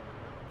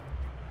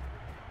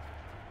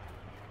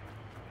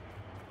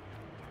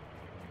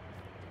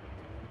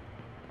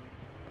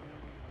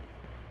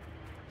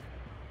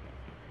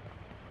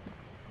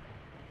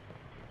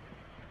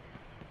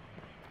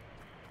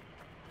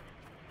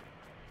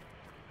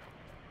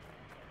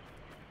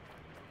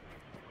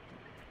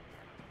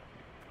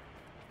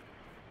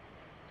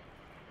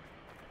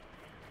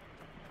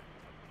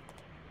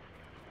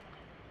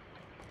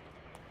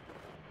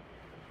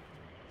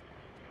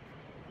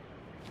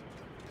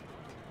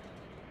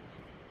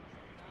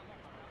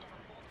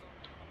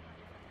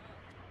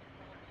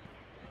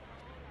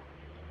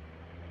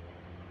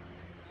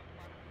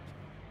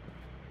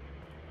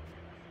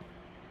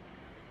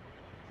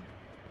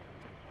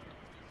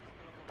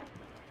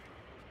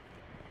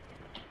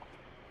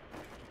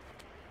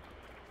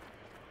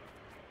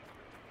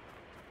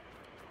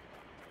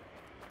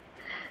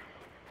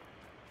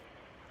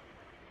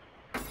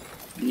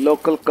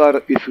 लोकल कार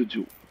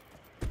इशुजू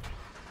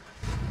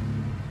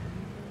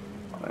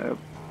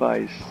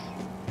 22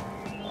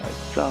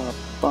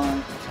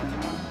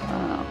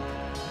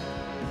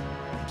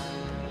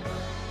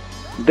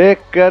 देख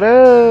कर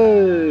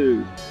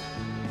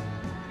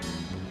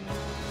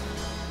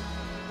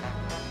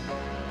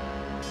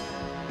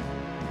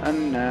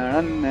अन्ना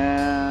अन्ना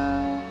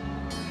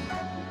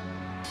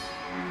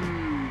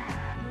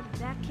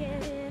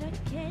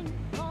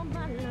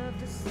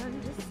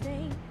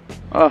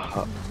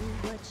आहा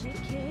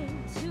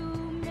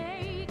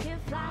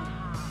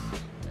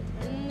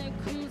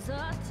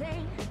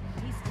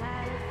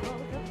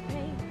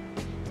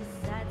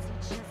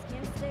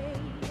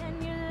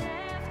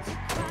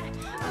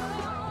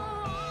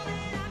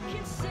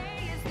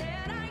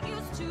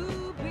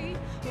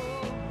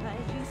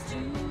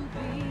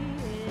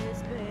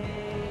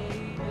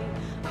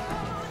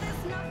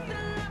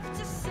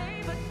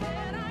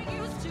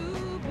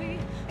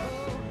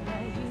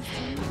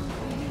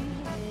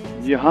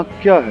यहाँ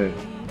क्या है?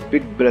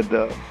 बिग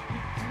ब्रदर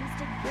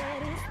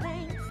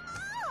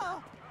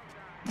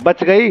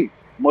बच गई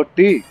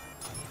मोटी।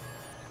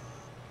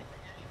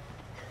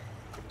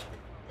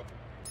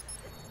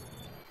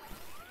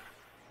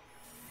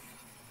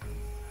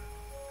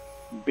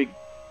 Big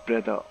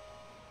brother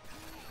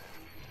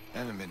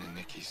Haven't been to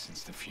Nikki's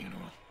since the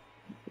funeral.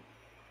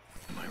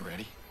 Am I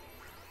ready?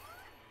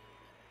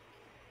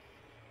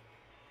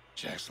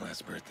 Jack's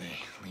last birthday,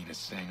 Lena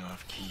sang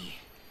off key.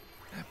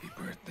 Happy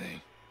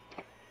birthday.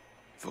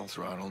 Full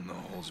throttle, no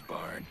holds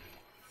barred.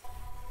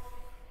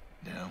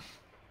 Now,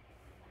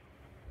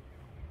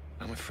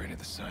 I'm afraid of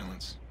the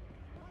silence.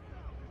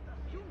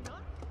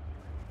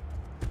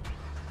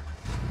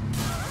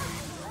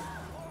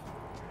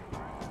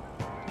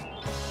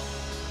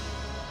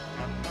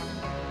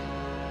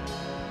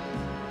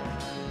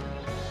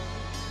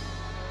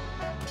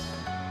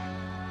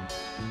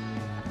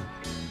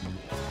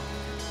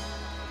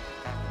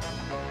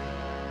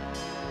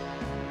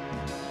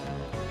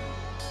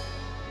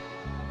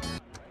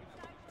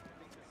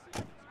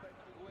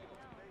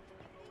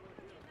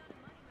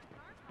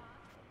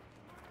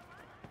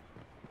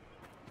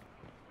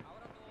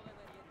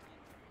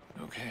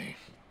 Okay.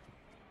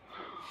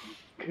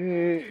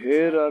 Okay,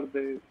 here are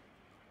they.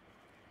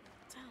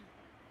 10.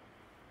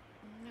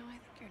 No, I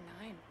think you're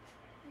 9.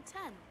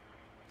 10.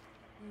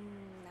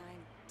 9.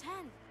 10.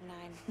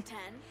 9. 10.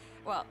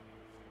 Well,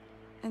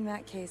 in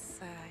that case,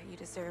 you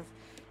deserve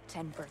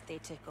 10 birthday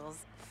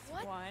tickles.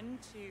 What? 1,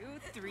 2,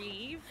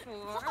 3,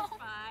 4, 5,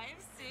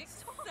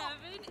 6,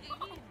 7,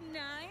 8,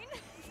 9.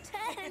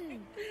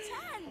 10.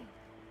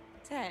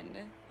 10.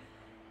 10.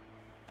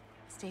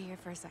 Stay here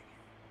for a second.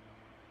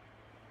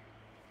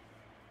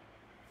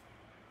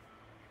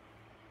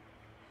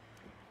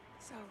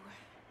 So,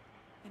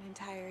 an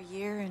entire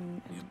year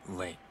and... You're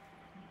late.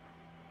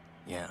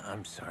 Yeah,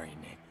 I'm sorry,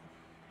 Nick.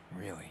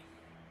 Really.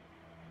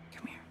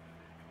 Come here.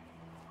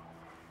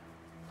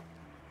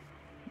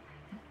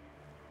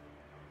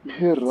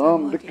 हे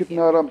राम देख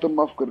कितना आराम तो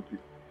माफ कर दी।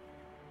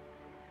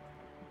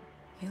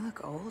 You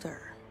look older.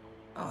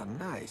 Oh,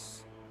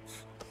 nice.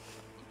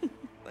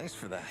 Thanks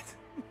for that.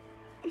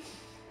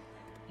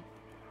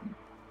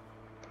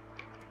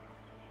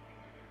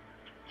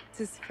 It's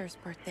his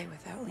first birthday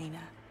without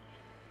Lena.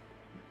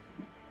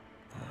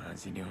 Oh,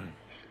 how's he doing?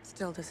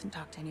 Still doesn't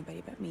talk to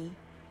anybody but me.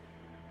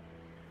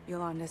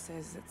 Yolanda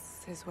says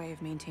it's his way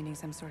of maintaining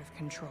some sort of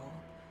control.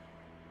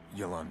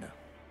 Yolanda.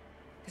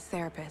 His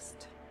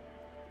therapist.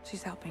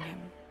 She's helping him.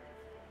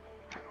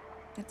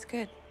 It's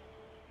good.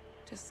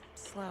 Just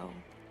slow.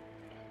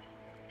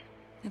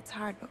 It's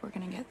hard, but we're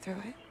gonna get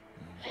through it.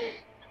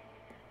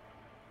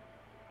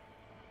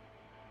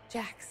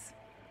 Jax.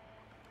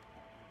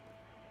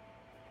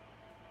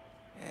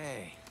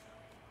 Hey.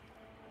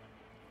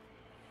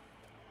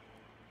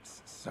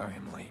 Sorry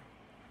I'm late.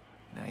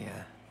 Now, you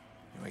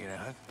wanna get a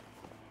hug?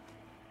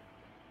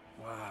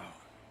 Wow.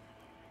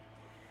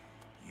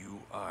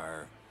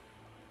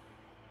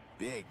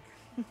 big.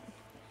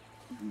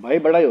 भाई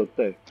बड़ा ही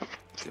होता है.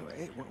 So,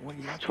 hey, what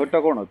are you up छोटा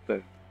कौन होता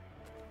है?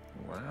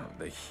 Wow,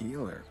 the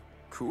healer.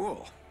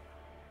 Cool.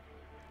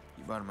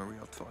 You bought him a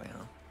real toy,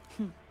 huh?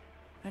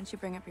 Why don't you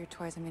bring up your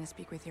toys? I'm gonna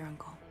speak with your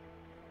uncle.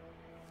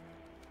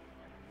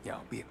 Yeah,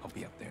 I'll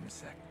be up there in a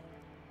sec.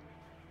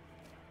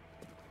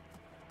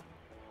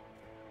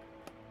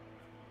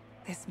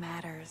 This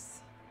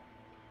matters.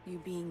 You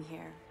being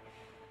here.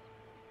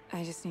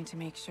 I just need to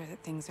make sure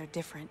that things are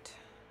different.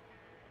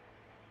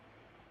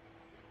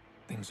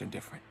 Things are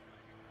different.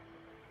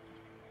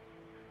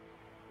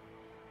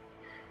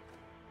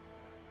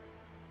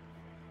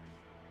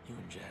 You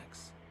and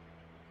Jax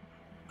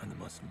are the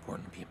most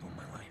important people in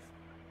my life.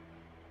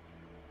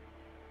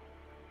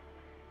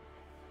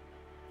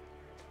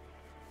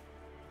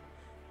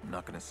 I'm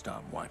not gonna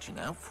stop watching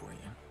out for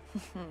you.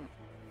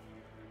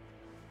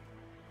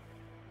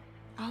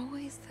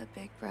 Always the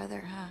big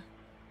brother, huh?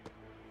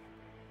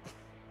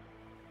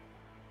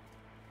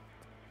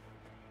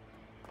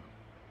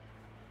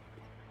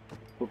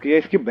 Okay, ये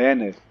इसकी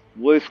बहन है,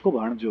 वो इसको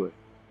भांजो है.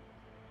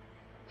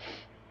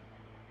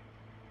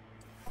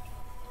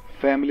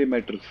 Family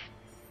matters.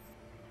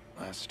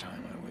 Last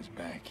time I was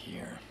back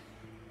here,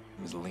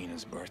 it was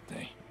Lena's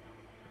birthday.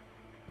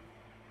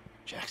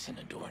 Jackson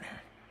adored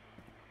her.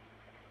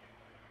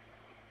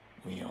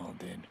 We all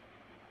did.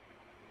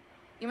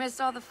 You missed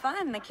all the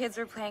fun. The kids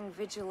were playing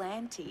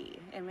vigilante,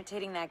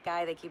 imitating that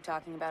guy they keep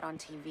talking about on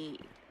TV.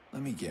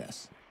 Let me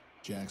guess.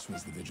 Jax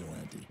was the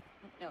vigilante.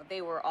 No,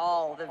 they were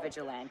all the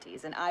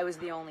vigilantes, and I was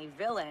the only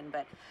villain,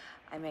 but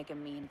I make a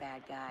mean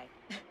bad guy.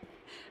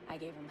 I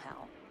gave him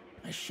hell.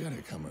 I should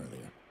have come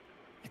earlier.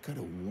 I could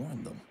have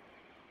warned them.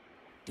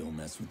 Don't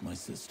mess with my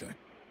sister.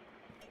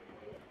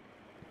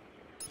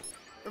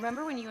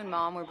 Remember when you and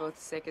Mom were both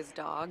sick as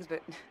dogs,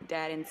 but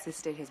Dad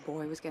insisted his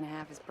boy was gonna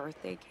have his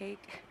birthday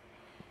cake?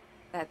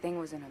 That thing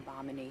was an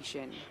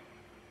abomination.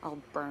 All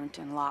burnt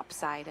and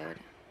lopsided.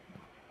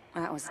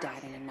 That was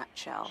Dad in a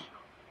nutshell.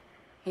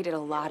 He did a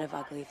lot of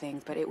ugly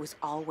things, but it was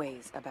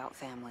always about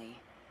family.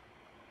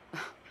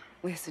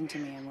 Listen to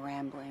me, I'm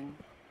rambling.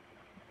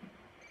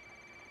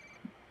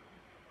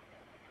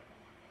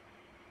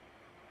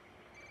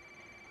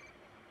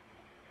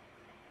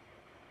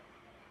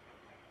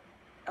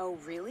 Oh,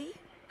 really?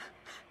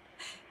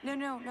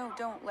 No,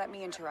 don't let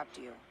me interrupt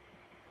you.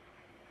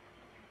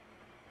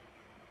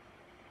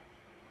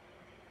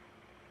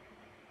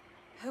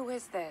 Who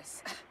is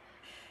this?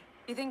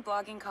 You think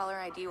blogging caller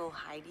ID will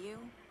hide you?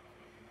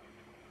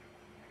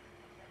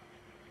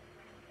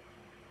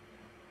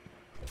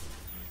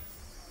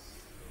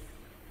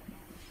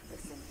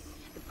 Listen,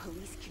 the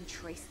police can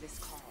trace this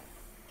call.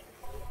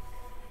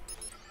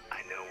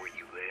 I know where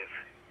you live.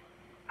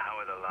 How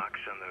are the locks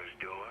on those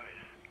doors?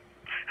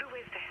 Who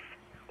is this?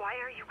 Why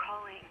are you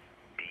calling?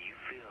 Do you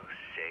feel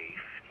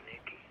safe,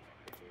 Nikki?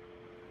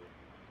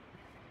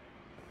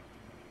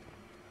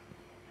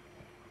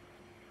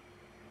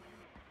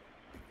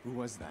 Who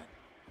was that?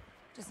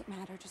 Doesn't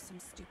matter, just some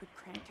stupid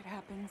crank. It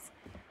happens.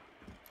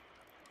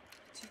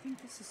 Do you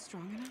think this is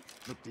strong enough?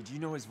 Look, did you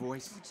know his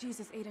voice? Oh,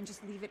 Jesus, Aiden,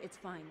 just leave it. It's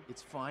fine.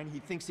 It's fine. He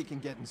thinks he can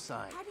get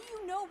inside. How do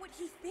you know what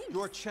he thinks?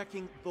 You're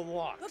checking the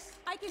locks. Look,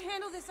 I can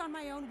handle this on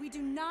my own. We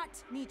do not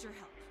need your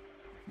help.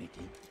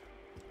 Nikki,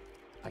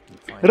 I can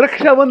find...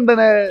 Rakshabandhan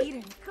है.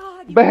 Aiden,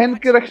 God, बहन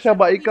की रक्षा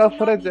भाई का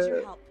फर्ज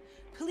है.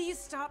 Please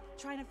stop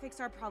trying to fix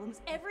our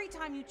problems. Every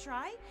time you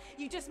try,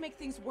 you just make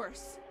things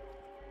worse.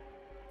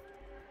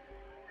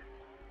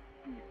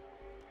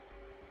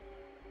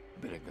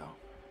 Better go.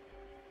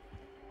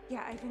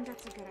 Yeah, I think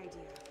that's a good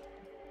idea.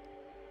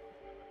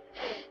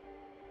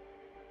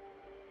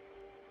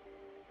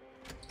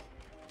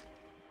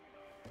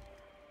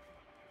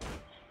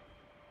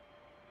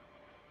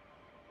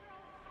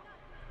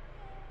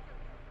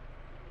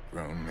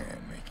 Grown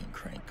man making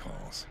crank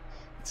calls.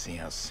 Let's see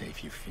how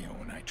safe you feel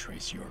when I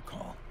trace your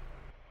call.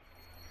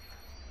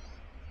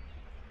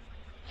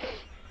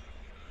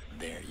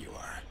 There you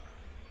are.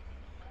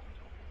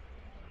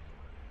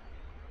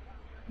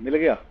 मिल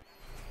गया.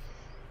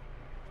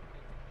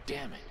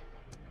 Damn it.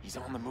 He's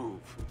on the move.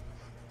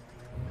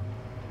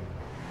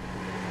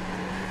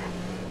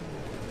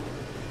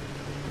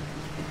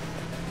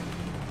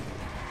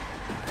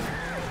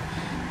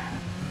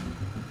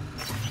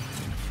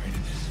 I'm afraid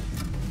of this.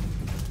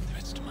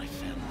 Threats to my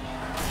family.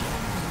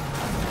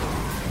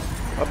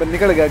 अबे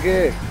निकल गया के.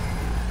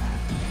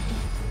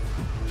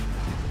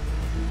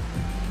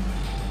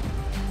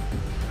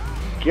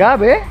 क्या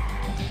बे?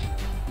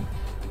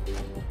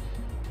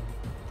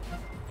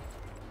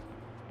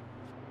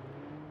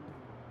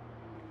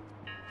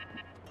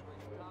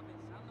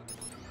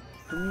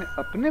 तुमने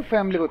अपने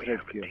family को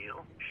threat किया.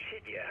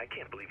 Shit, yeah, I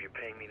can't believe you're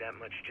paying me that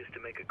much just to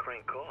make a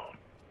crank call.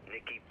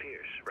 Nikki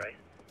Pierce, right?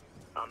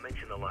 I'll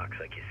mention the locks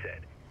like you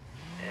said.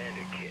 And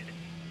her kid.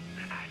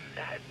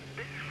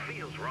 This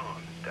feels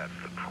wrong. That's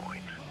the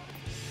point.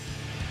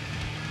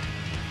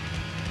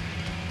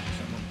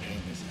 Someone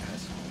paying this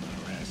asshole to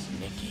harass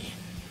Nikki.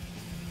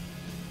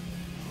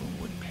 Who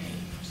would pay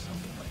for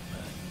something like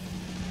that?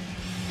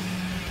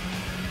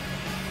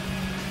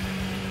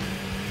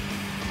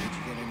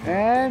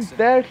 And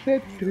that's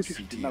it.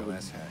 360. Now good.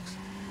 CTOS hacks.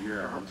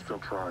 Yeah, I'm still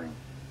trying.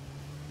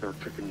 They're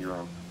kicking you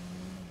out.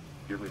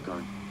 Give me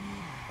time.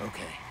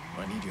 Okay,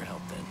 well, I need your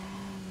help then.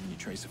 Can you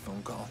trace a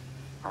phone call?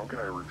 How can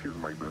I refuse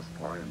my best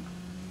client?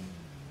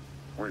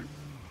 Wait,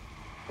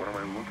 what am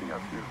I looking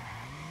at here?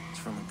 It's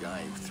from a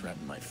guy who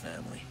threatened my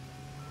family.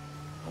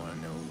 I want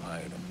to know who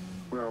hired him.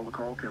 Well, the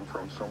call came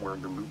from somewhere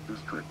in the Loop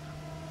District.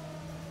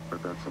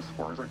 But that's as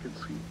far as I can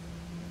see.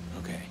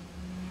 Okay,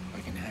 I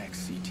can hack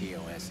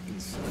CTOS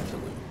inside the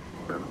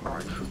loop. Then I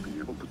should be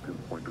able to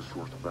pinpoint the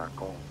source of that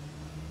call.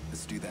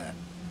 Let's do that.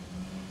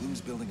 Loom's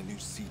building a new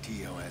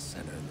CTOS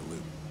center in the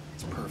loop.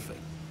 It's perfect.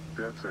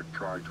 DedSec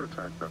tried to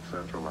attack that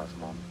center last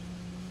month.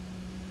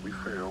 We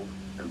failed,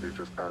 and they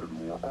just added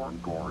more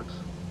armed guards.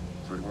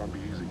 So it won't be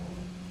easy.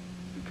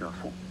 Be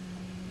careful.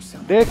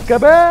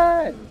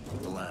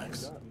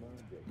 Relax.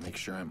 Make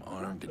sure I'm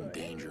armed and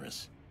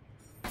dangerous.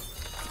 Hey,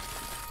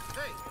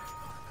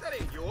 that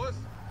ain't yours.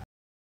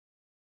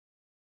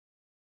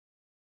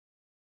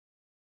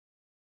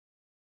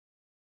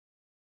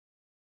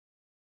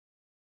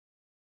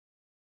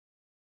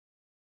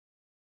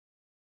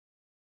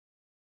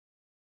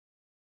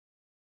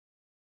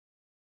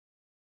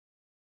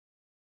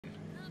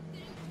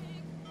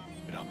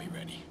 But I'll be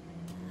ready.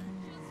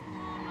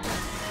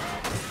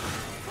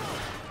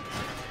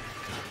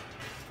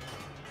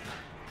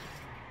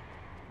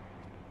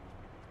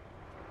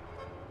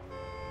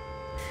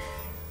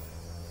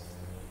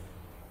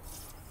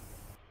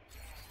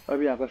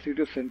 अब यहाँ का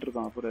सीटी centre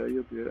कहाँ पर है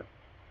ये clear है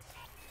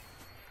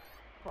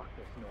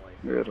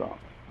ये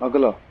रहा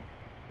अगला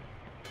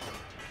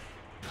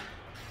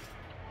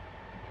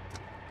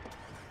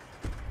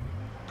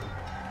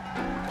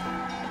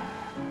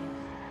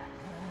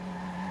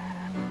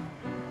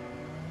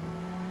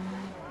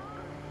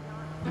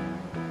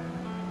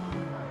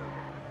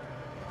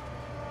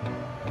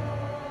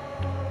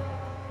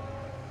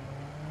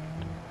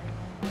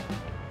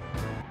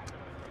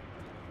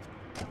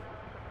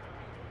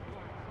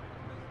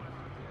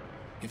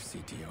If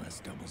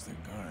CTOS doubles their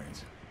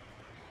guards,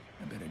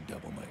 I better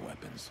double my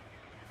weapons.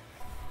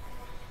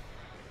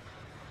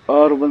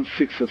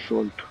 R16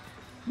 assault.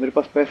 मेरे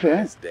पास पैसे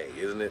हैं? Day,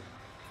 isn't it?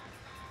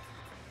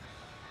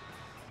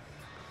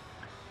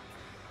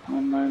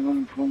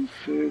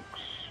 9116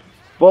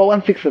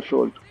 416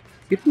 assault.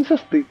 इतनी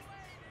सस्ती?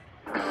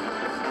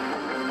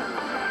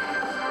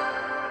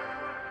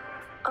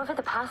 Over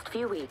the past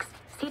few weeks,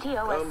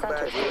 CTOS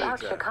centers throughout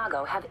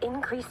Chicago have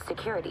increased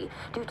security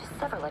due to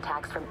several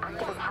attacks from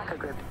activist hacker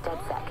group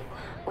DedSec.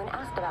 When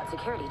asked about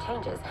security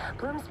changes,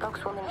 Bloom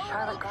spokeswoman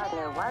Charlotte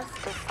Gardner was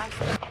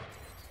decisive.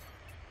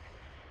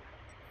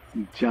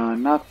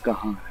 जाना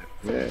कहाँ है?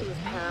 Safety is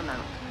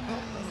paramount,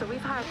 so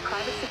we've hired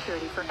private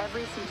security for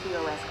every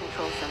CTOS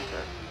control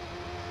center.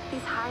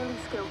 These highly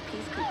skilled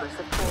peacekeepers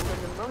have trained in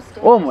the most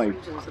dangerous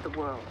regions of the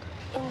world.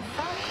 In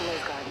fact,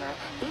 Ms. Gardner,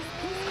 these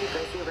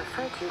peacekeepers you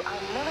refer to are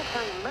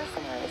military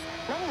mercenaries,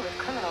 many with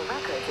criminal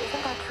records.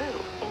 Isn't that true?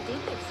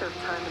 Indeed, they've served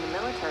time in the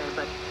military,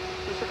 but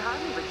we should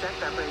hardly reject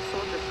our brave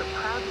soldiers for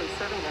proudly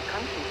serving their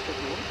country, should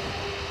we?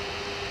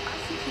 Our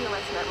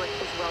CTOS network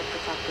is well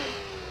protected,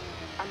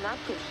 and that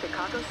gives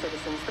Chicago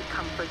citizens the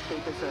comfort they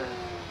deserve.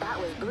 That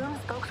was Bloom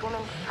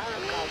spokeswoman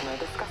Charlotte Gardner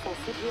discussing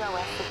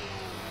CTOS.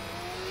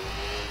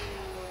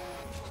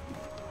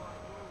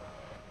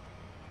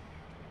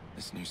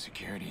 This new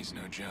security is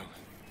no joke.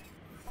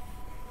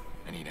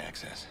 I need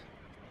access.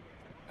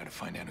 Gotta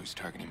find out who's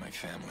targeting my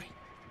family.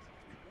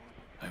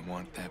 I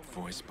want that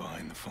voice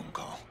behind the phone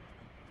call.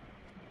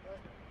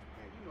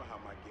 You know how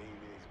my game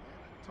is,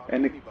 man. Talk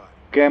And to anybody.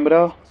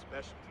 camera.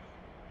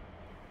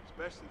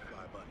 Especially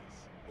fly bunnies.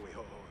 Oh, wait,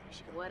 hold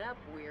on. What up,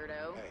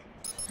 weirdo?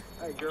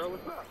 Hey, girl,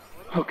 what's up?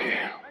 Okay.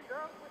 Hey,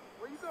 girl,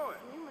 where you going?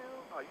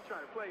 Oh, you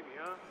trying to play me,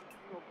 huh?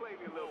 You gonna play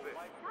me a little bit?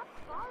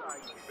 All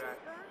right, you be back.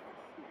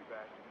 You be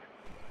back.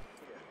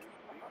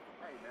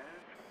 Hey,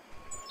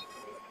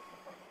 man.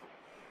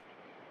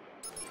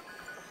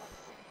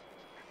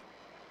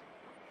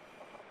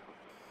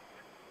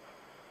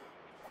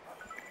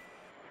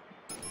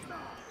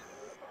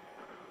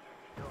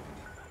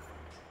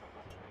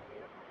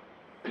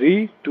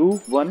 Three, two,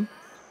 one.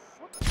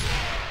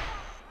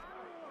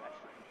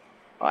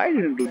 I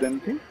didn't do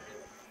anything.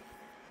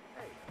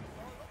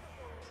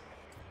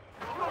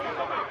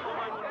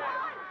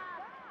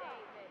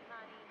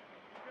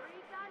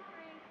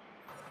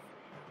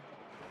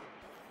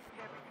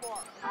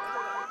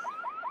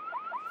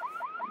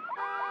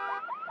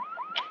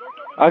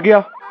 आ गया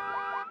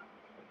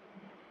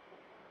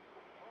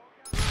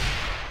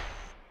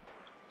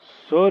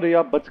sorry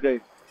आप बच गए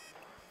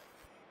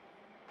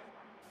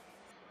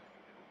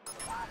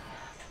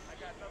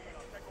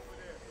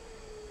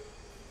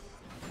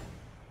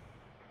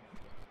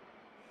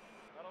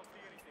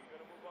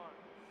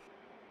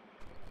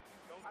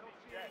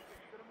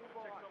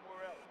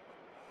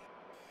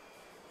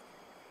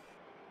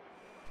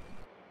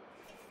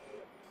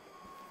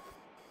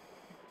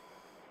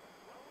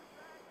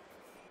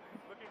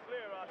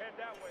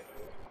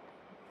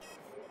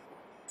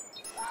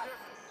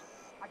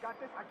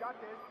I got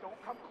this.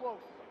 Don't come close.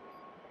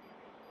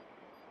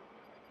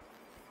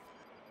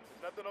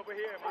 Nothing over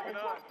here. Moving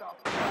on.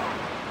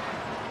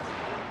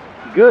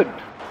 Good,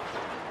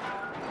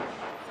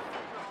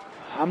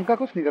 हमका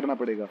कुछ नहीं करना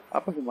पड़ेगा,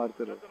 आपस में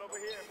मारते रहो।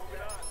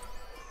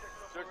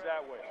 Search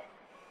that way.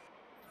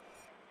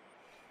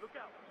 Look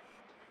out.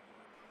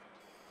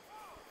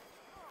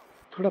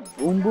 थोड़ा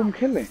बूम बूम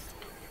खेल लें।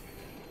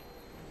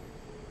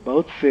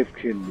 बहुत सेफ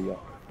खेल लिया।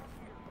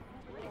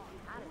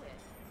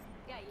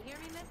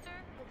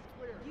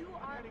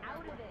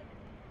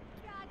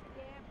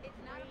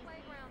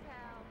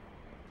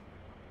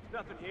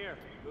 Nothing here.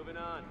 Moving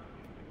on.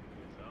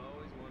 There's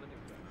always one in the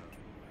crowd.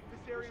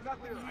 This area's not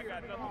clear. I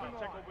got nothing. I'll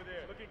check over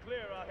there. Looking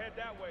clear. I'll head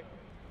that way.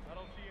 I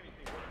don't see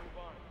anything. Let's move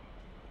on.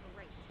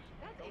 Great.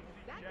 That's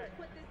exactly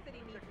what this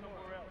city needs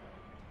more.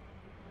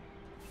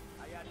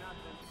 I got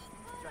nothing.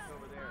 Check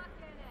over there.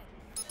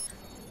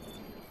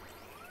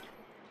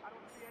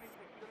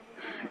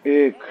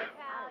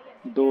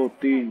 1 2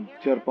 3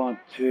 4 5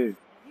 6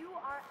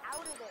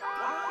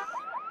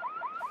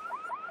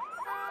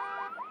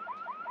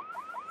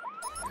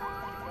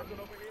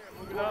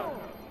 Moving on.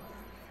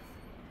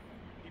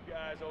 Keep your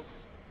eyes open.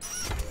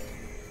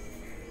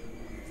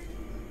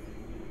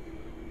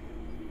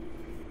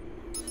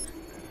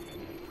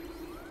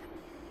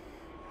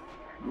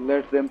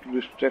 Let them to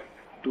distract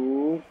to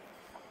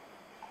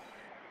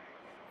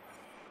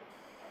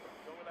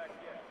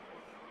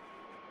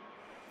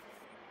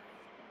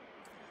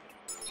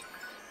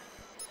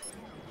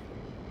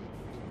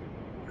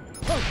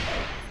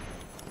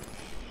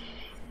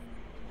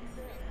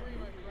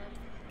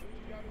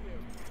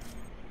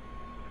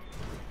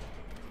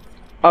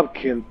अब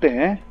खेलते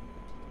हैं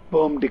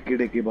बम dicky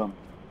dicky bomb.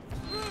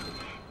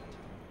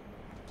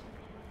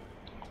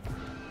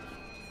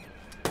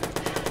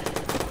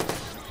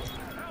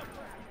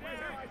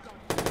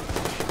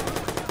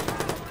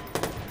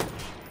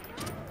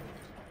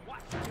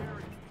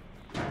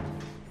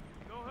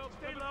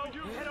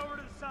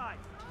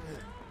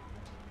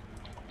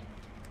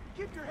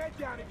 Keep your head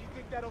down if you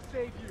think that'll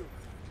save you.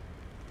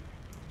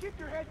 Keep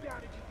your head down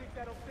if you think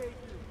that'll save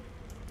you.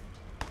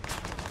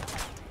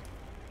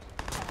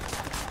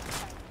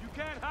 You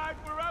can't hide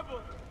forever.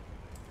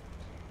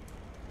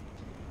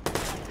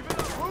 Give it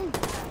up. Move.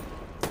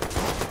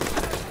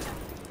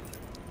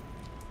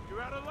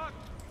 You're out of luck.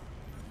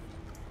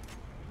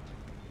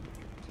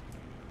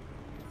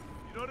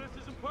 You know this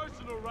isn't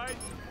personal, right?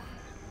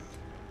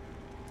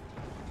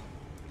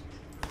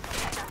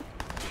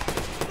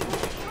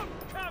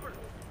 Cover.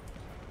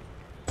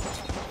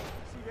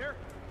 See there?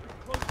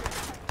 Close there.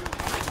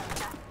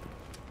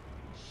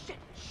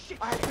 Shit.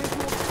 I have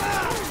visual.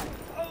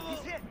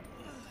 He's hit.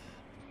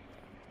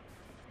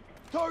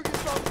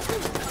 Target's on.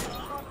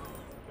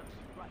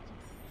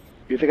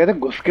 इसे कहते हैं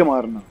घुस के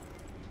मारना।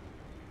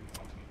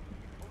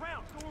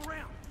 Around, go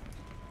around.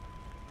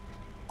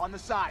 On the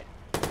side.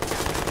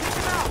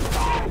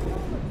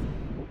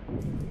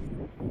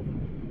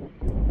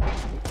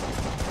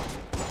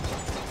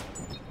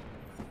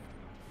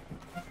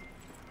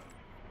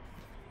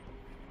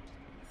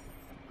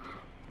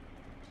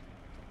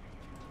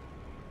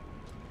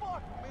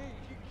 Fuck me,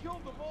 you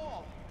killed them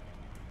all.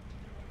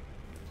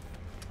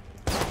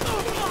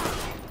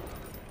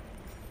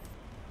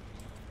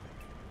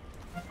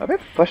 अबे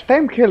first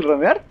time खेल रहा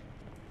हूँ यार,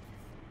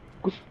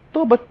 कुछ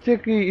तो बच्चे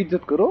की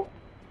इज्जत करो।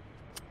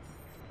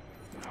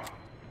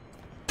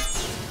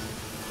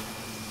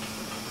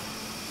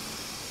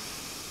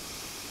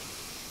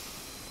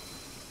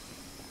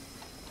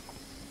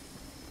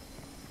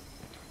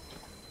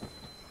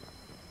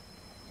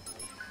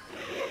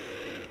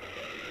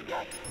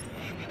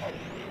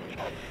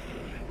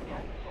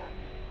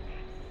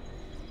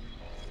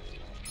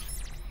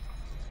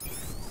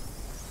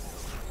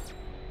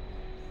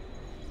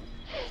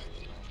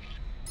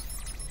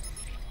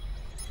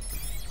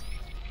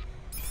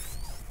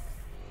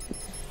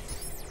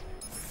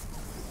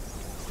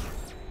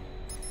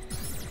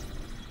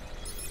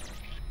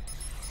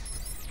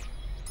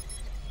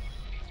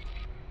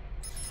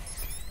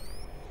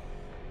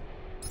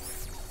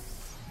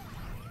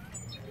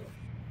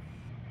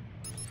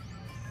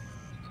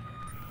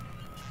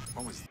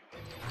 What was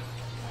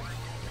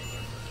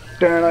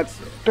Dun,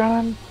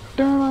 dun,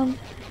 dun.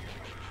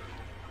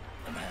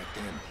 I'm hacked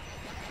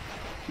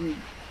in.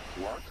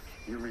 What?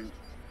 You mean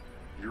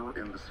you're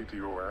in the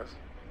CTOS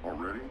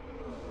already?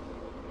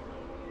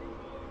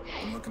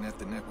 I'm looking at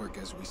the network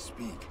as we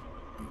speak.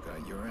 You've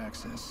got your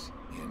access,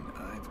 and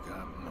I've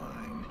got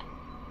mine.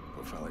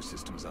 Profiler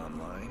system's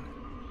online.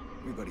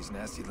 Everybody's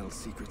nasty little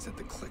secrets at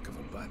the click of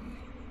a button.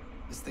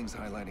 This thing's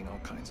highlighting all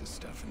kinds of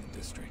stuff in the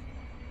district.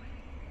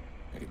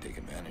 I could take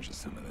advantage of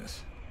some of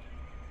this.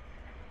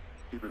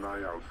 Keep an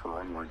eye out for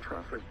online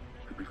traffic.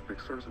 Could be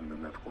fixers in the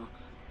network.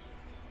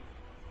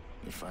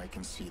 If I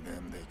can see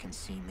them, they can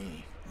see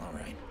me. All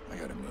right, I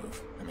gotta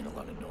move. I'm in a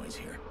lot of noise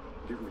here.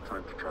 Give me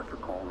time to track your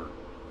caller.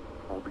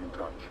 I'll be in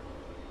touch.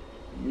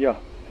 Yeah.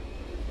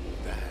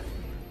 That.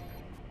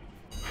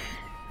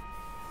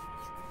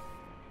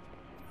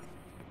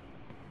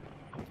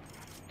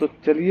 तो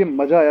चलिए,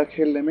 मजा आया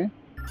खेलने में।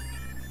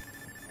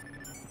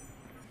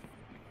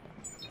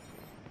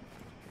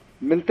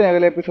 मिलते हैं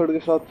अगले episode के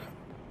साथ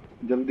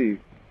जल्दी।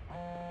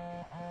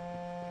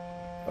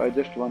 I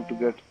just want to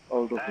get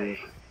out of here.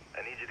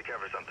 I need you to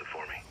cover something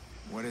for me.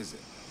 What is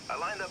it? I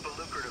lined up a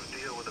lucrative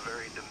deal with a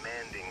very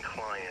demanding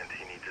client.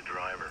 He needs a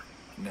driver.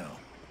 No.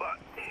 But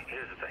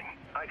here's the thing.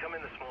 I come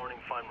in this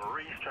morning, find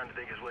Maurice trying to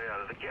dig his way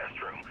out of the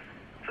guest room.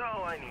 So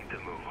I need to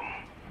move him.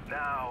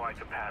 Now I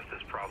could pass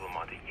this problem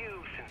onto you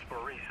since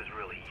Maurice is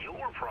really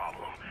your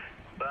problem.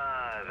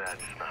 But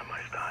that's not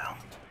my style.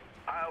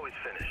 I always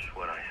finish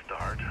what I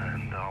start,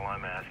 and all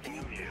I'm asking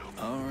of you.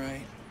 All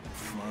right.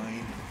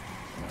 Fine.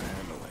 I'll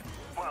handle it.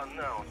 Well,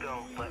 no,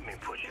 don't let me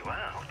put you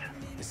out.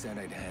 I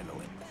said I'd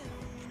handle it.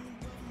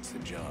 It's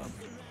the job.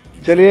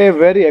 चलिए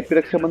very happy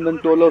Rakshabandhan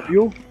to all of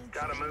you.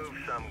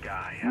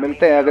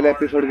 मिलते हैं अगले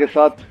episode के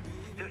साथ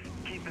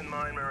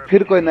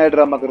फिर कोई नया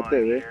drama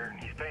करते हुए।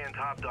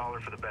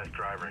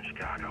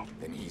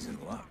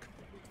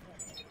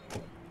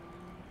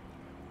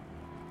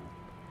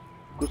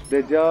 कुछ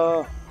दे जा।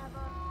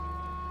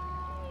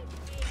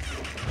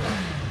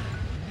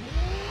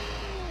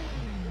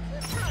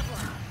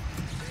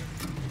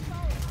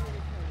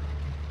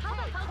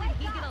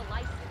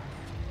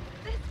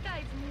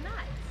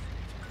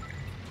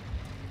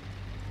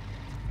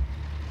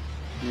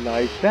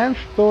 लाइसेंस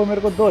तो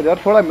मेरे को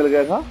 2016 मिल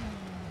गया था।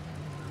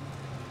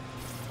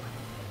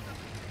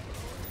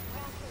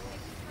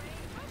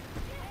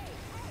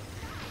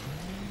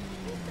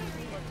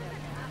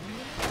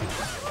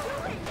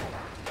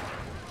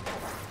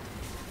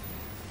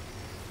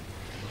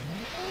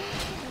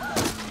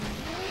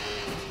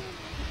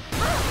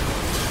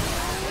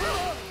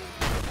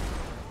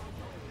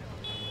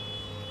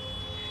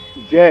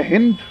 जय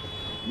हिंद।